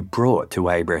that you brought to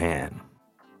Abraham.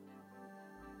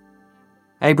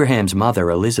 Abraham's mother,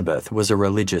 Elizabeth, was a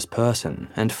religious person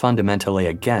and fundamentally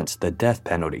against the death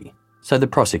penalty, so the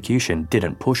prosecution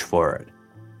didn't push for it.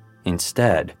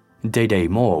 Instead, Dee Dee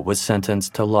Moore was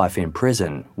sentenced to life in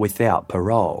prison without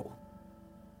parole.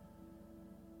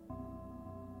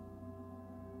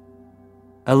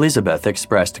 Elizabeth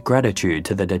expressed gratitude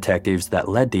to the detectives that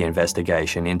led the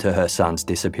investigation into her son's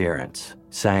disappearance,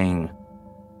 saying,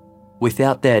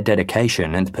 without their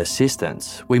dedication and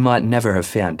persistence, we might never have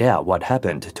found out what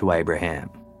happened to Abraham.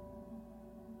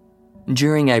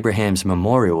 During Abraham's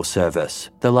memorial service,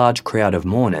 the large crowd of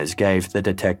mourners gave the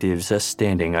detectives a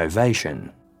standing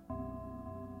ovation.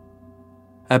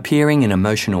 Appearing in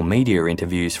emotional media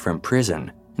interviews from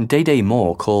prison, Dee Dee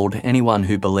Moore called anyone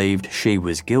who believed she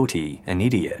was guilty an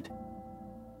idiot.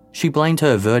 She blamed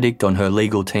her verdict on her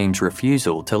legal team's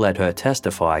refusal to let her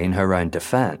testify in her own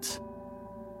defense.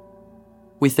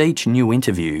 With each new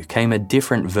interview came a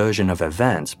different version of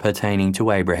events pertaining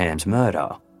to Abraham's murder.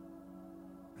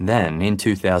 Then, in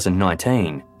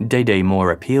 2019, Dee Dee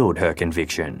Moore appealed her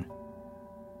conviction.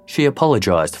 She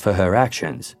apologised for her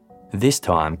actions, this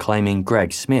time claiming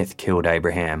Greg Smith killed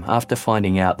Abraham after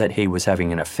finding out that he was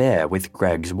having an affair with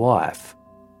Greg's wife.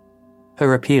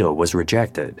 Her appeal was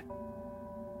rejected.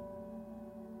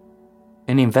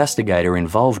 An investigator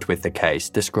involved with the case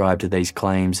described these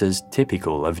claims as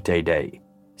typical of Dee Dee,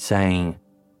 saying,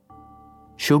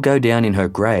 "She'll go down in her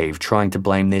grave trying to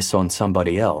blame this on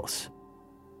somebody else.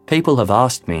 People have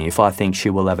asked me if I think she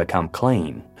will ever come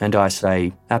clean, and I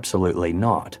say absolutely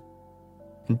not.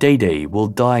 Dee Dee will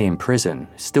die in prison,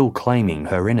 still claiming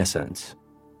her innocence."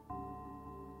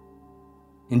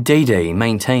 Dee Dee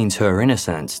maintains her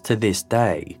innocence to this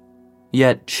day,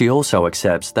 yet she also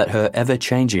accepts that her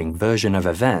ever-changing version of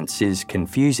events is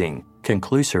confusing,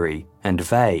 conclusory, and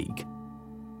vague.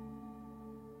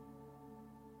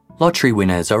 Lottery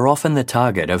winners are often the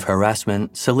target of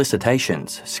harassment,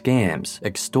 solicitations, scams,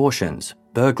 extortions,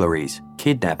 burglaries,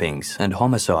 kidnappings, and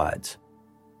homicides.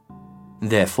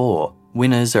 Therefore,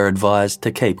 winners are advised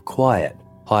to keep quiet,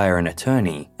 hire an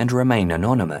attorney, and remain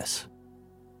anonymous.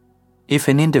 If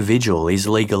an individual is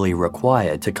legally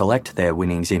required to collect their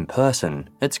winnings in person,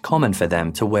 it's common for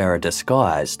them to wear a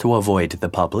disguise to avoid the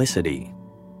publicity.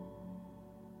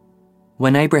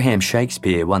 When Abraham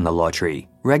Shakespeare won the lottery,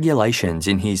 regulations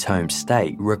in his home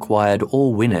state required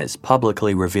all winners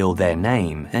publicly reveal their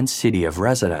name and city of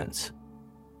residence.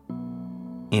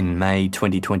 In May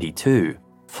 2022,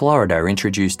 Florida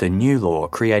introduced a new law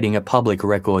creating a public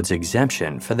records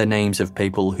exemption for the names of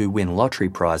people who win lottery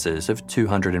prizes of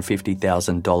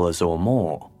 $250,000 or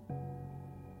more.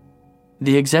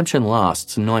 The exemption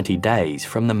lasts 90 days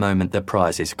from the moment the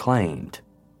prize is claimed.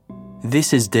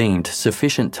 This is deemed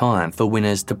sufficient time for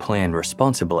winners to plan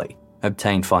responsibly,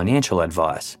 obtain financial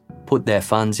advice, put their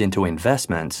funds into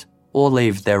investments, or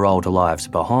leave their old lives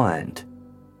behind.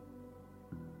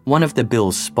 One of the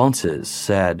bill's sponsors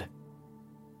said,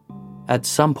 "At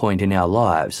some point in our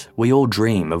lives, we all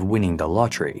dream of winning the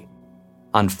lottery.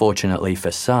 Unfortunately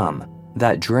for some,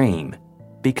 that dream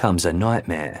becomes a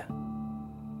nightmare."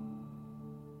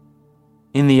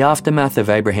 In the aftermath of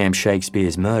Abraham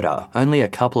Shakespeare's murder, only a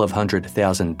couple of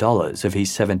 $100,000 of his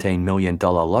 $17 million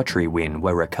lottery win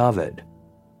were recovered.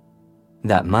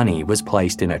 That money was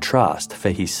placed in a trust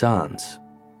for his sons.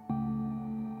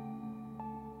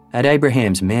 At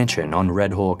Abraham's mansion on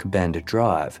Red Hawk Bend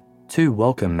Drive, 2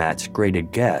 welcome mats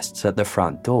greeted guests at the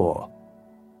front door.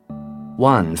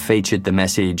 One featured the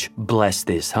message, "Bless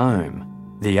this home."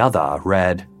 The other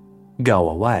read, "Go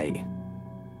away."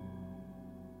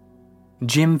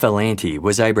 Jim Valenti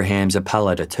was Abraham's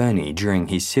appellate attorney during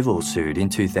his civil suit in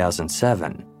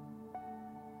 2007.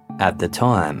 At the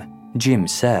time, Jim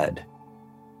said,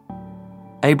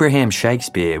 "Abraham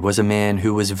Shakespeare was a man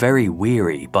who was very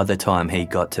weary by the time he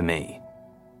got to me.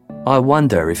 I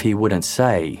wonder if he wouldn't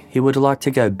say he would like to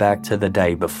go back to the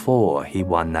day before he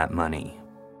won that money."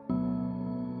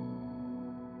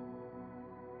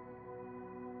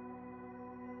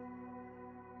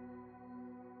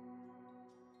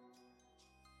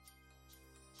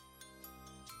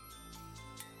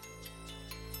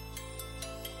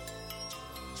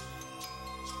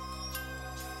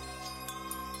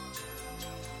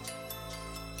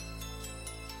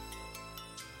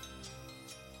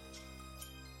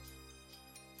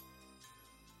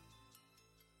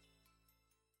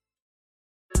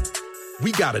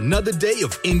 We got another day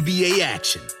of NBA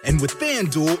action. And with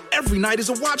FanDuel, every night is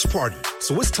a watch party.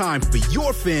 So it's time for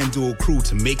your FanDuel crew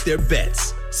to make their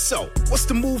bets. So, what's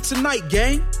the move tonight,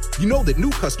 gang? You know that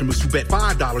new customers who bet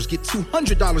 $5 get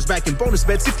 $200 back in bonus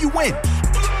bets if you win.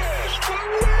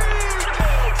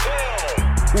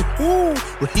 Woohoo!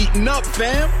 We're heating up,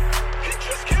 fam.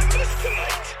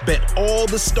 Bet all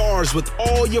the stars with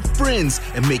all your friends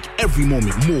and make every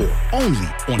moment more. Only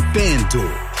on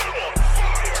FanDuel.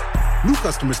 New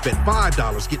customers bet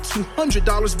 $5 get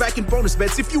 $200 back in bonus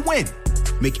bets if you win.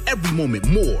 Make every moment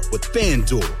more with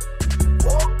FanDuel.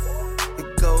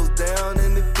 It goes down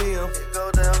in the DM.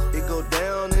 It go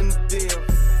down in the DM.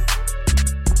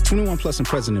 21 plus and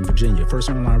present in Virginia. First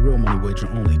online real money wager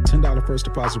only. $10 first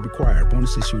deposit required.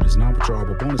 Bonus issued as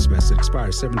non-withdrawable bonus bets that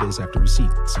expires 7 days after receipt.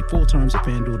 See full terms at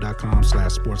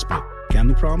FanDuel.com/sportsbook.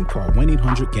 Gambling problem? Call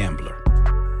 1-800-GAMBLER.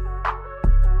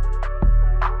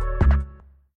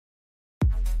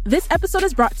 This episode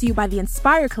is brought to you by the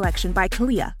Inspire Collection by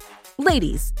Kalia.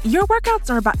 Ladies, your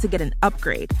workouts are about to get an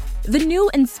upgrade. The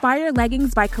new Inspire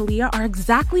leggings by Kalia are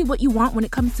exactly what you want when it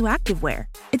comes to activewear.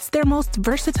 It's their most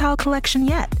versatile collection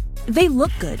yet. They look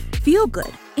good, feel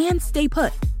good, and stay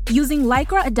put. Using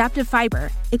Lycra adaptive fiber,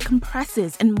 it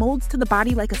compresses and molds to the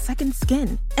body like a second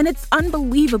skin. And it's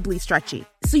unbelievably stretchy,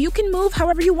 so you can move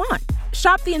however you want.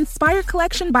 Shop the Inspire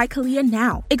Collection by Kalia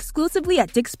now, exclusively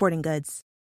at Dick's Sporting Goods.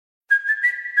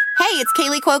 Hey, it's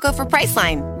Kaylee Cuoco for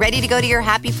Priceline. Ready to go to your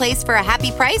happy place for a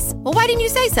happy price? Well, why didn't you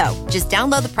say so? Just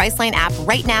download the Priceline app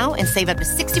right now and save up to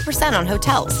 60% on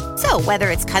hotels. So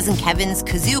whether it's Cousin Kevin's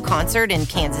Kazoo Concert in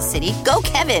Kansas City, go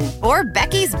Kevin, or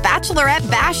Becky's Bachelorette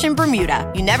Bash in Bermuda,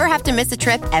 you never have to miss a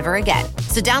trip ever again.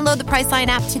 So download the Priceline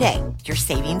app today. Your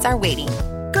savings are waiting.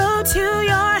 Go to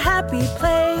your happy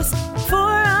place for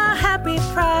a happy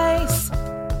price.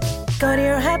 Go to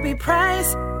your happy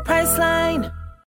price, Priceline.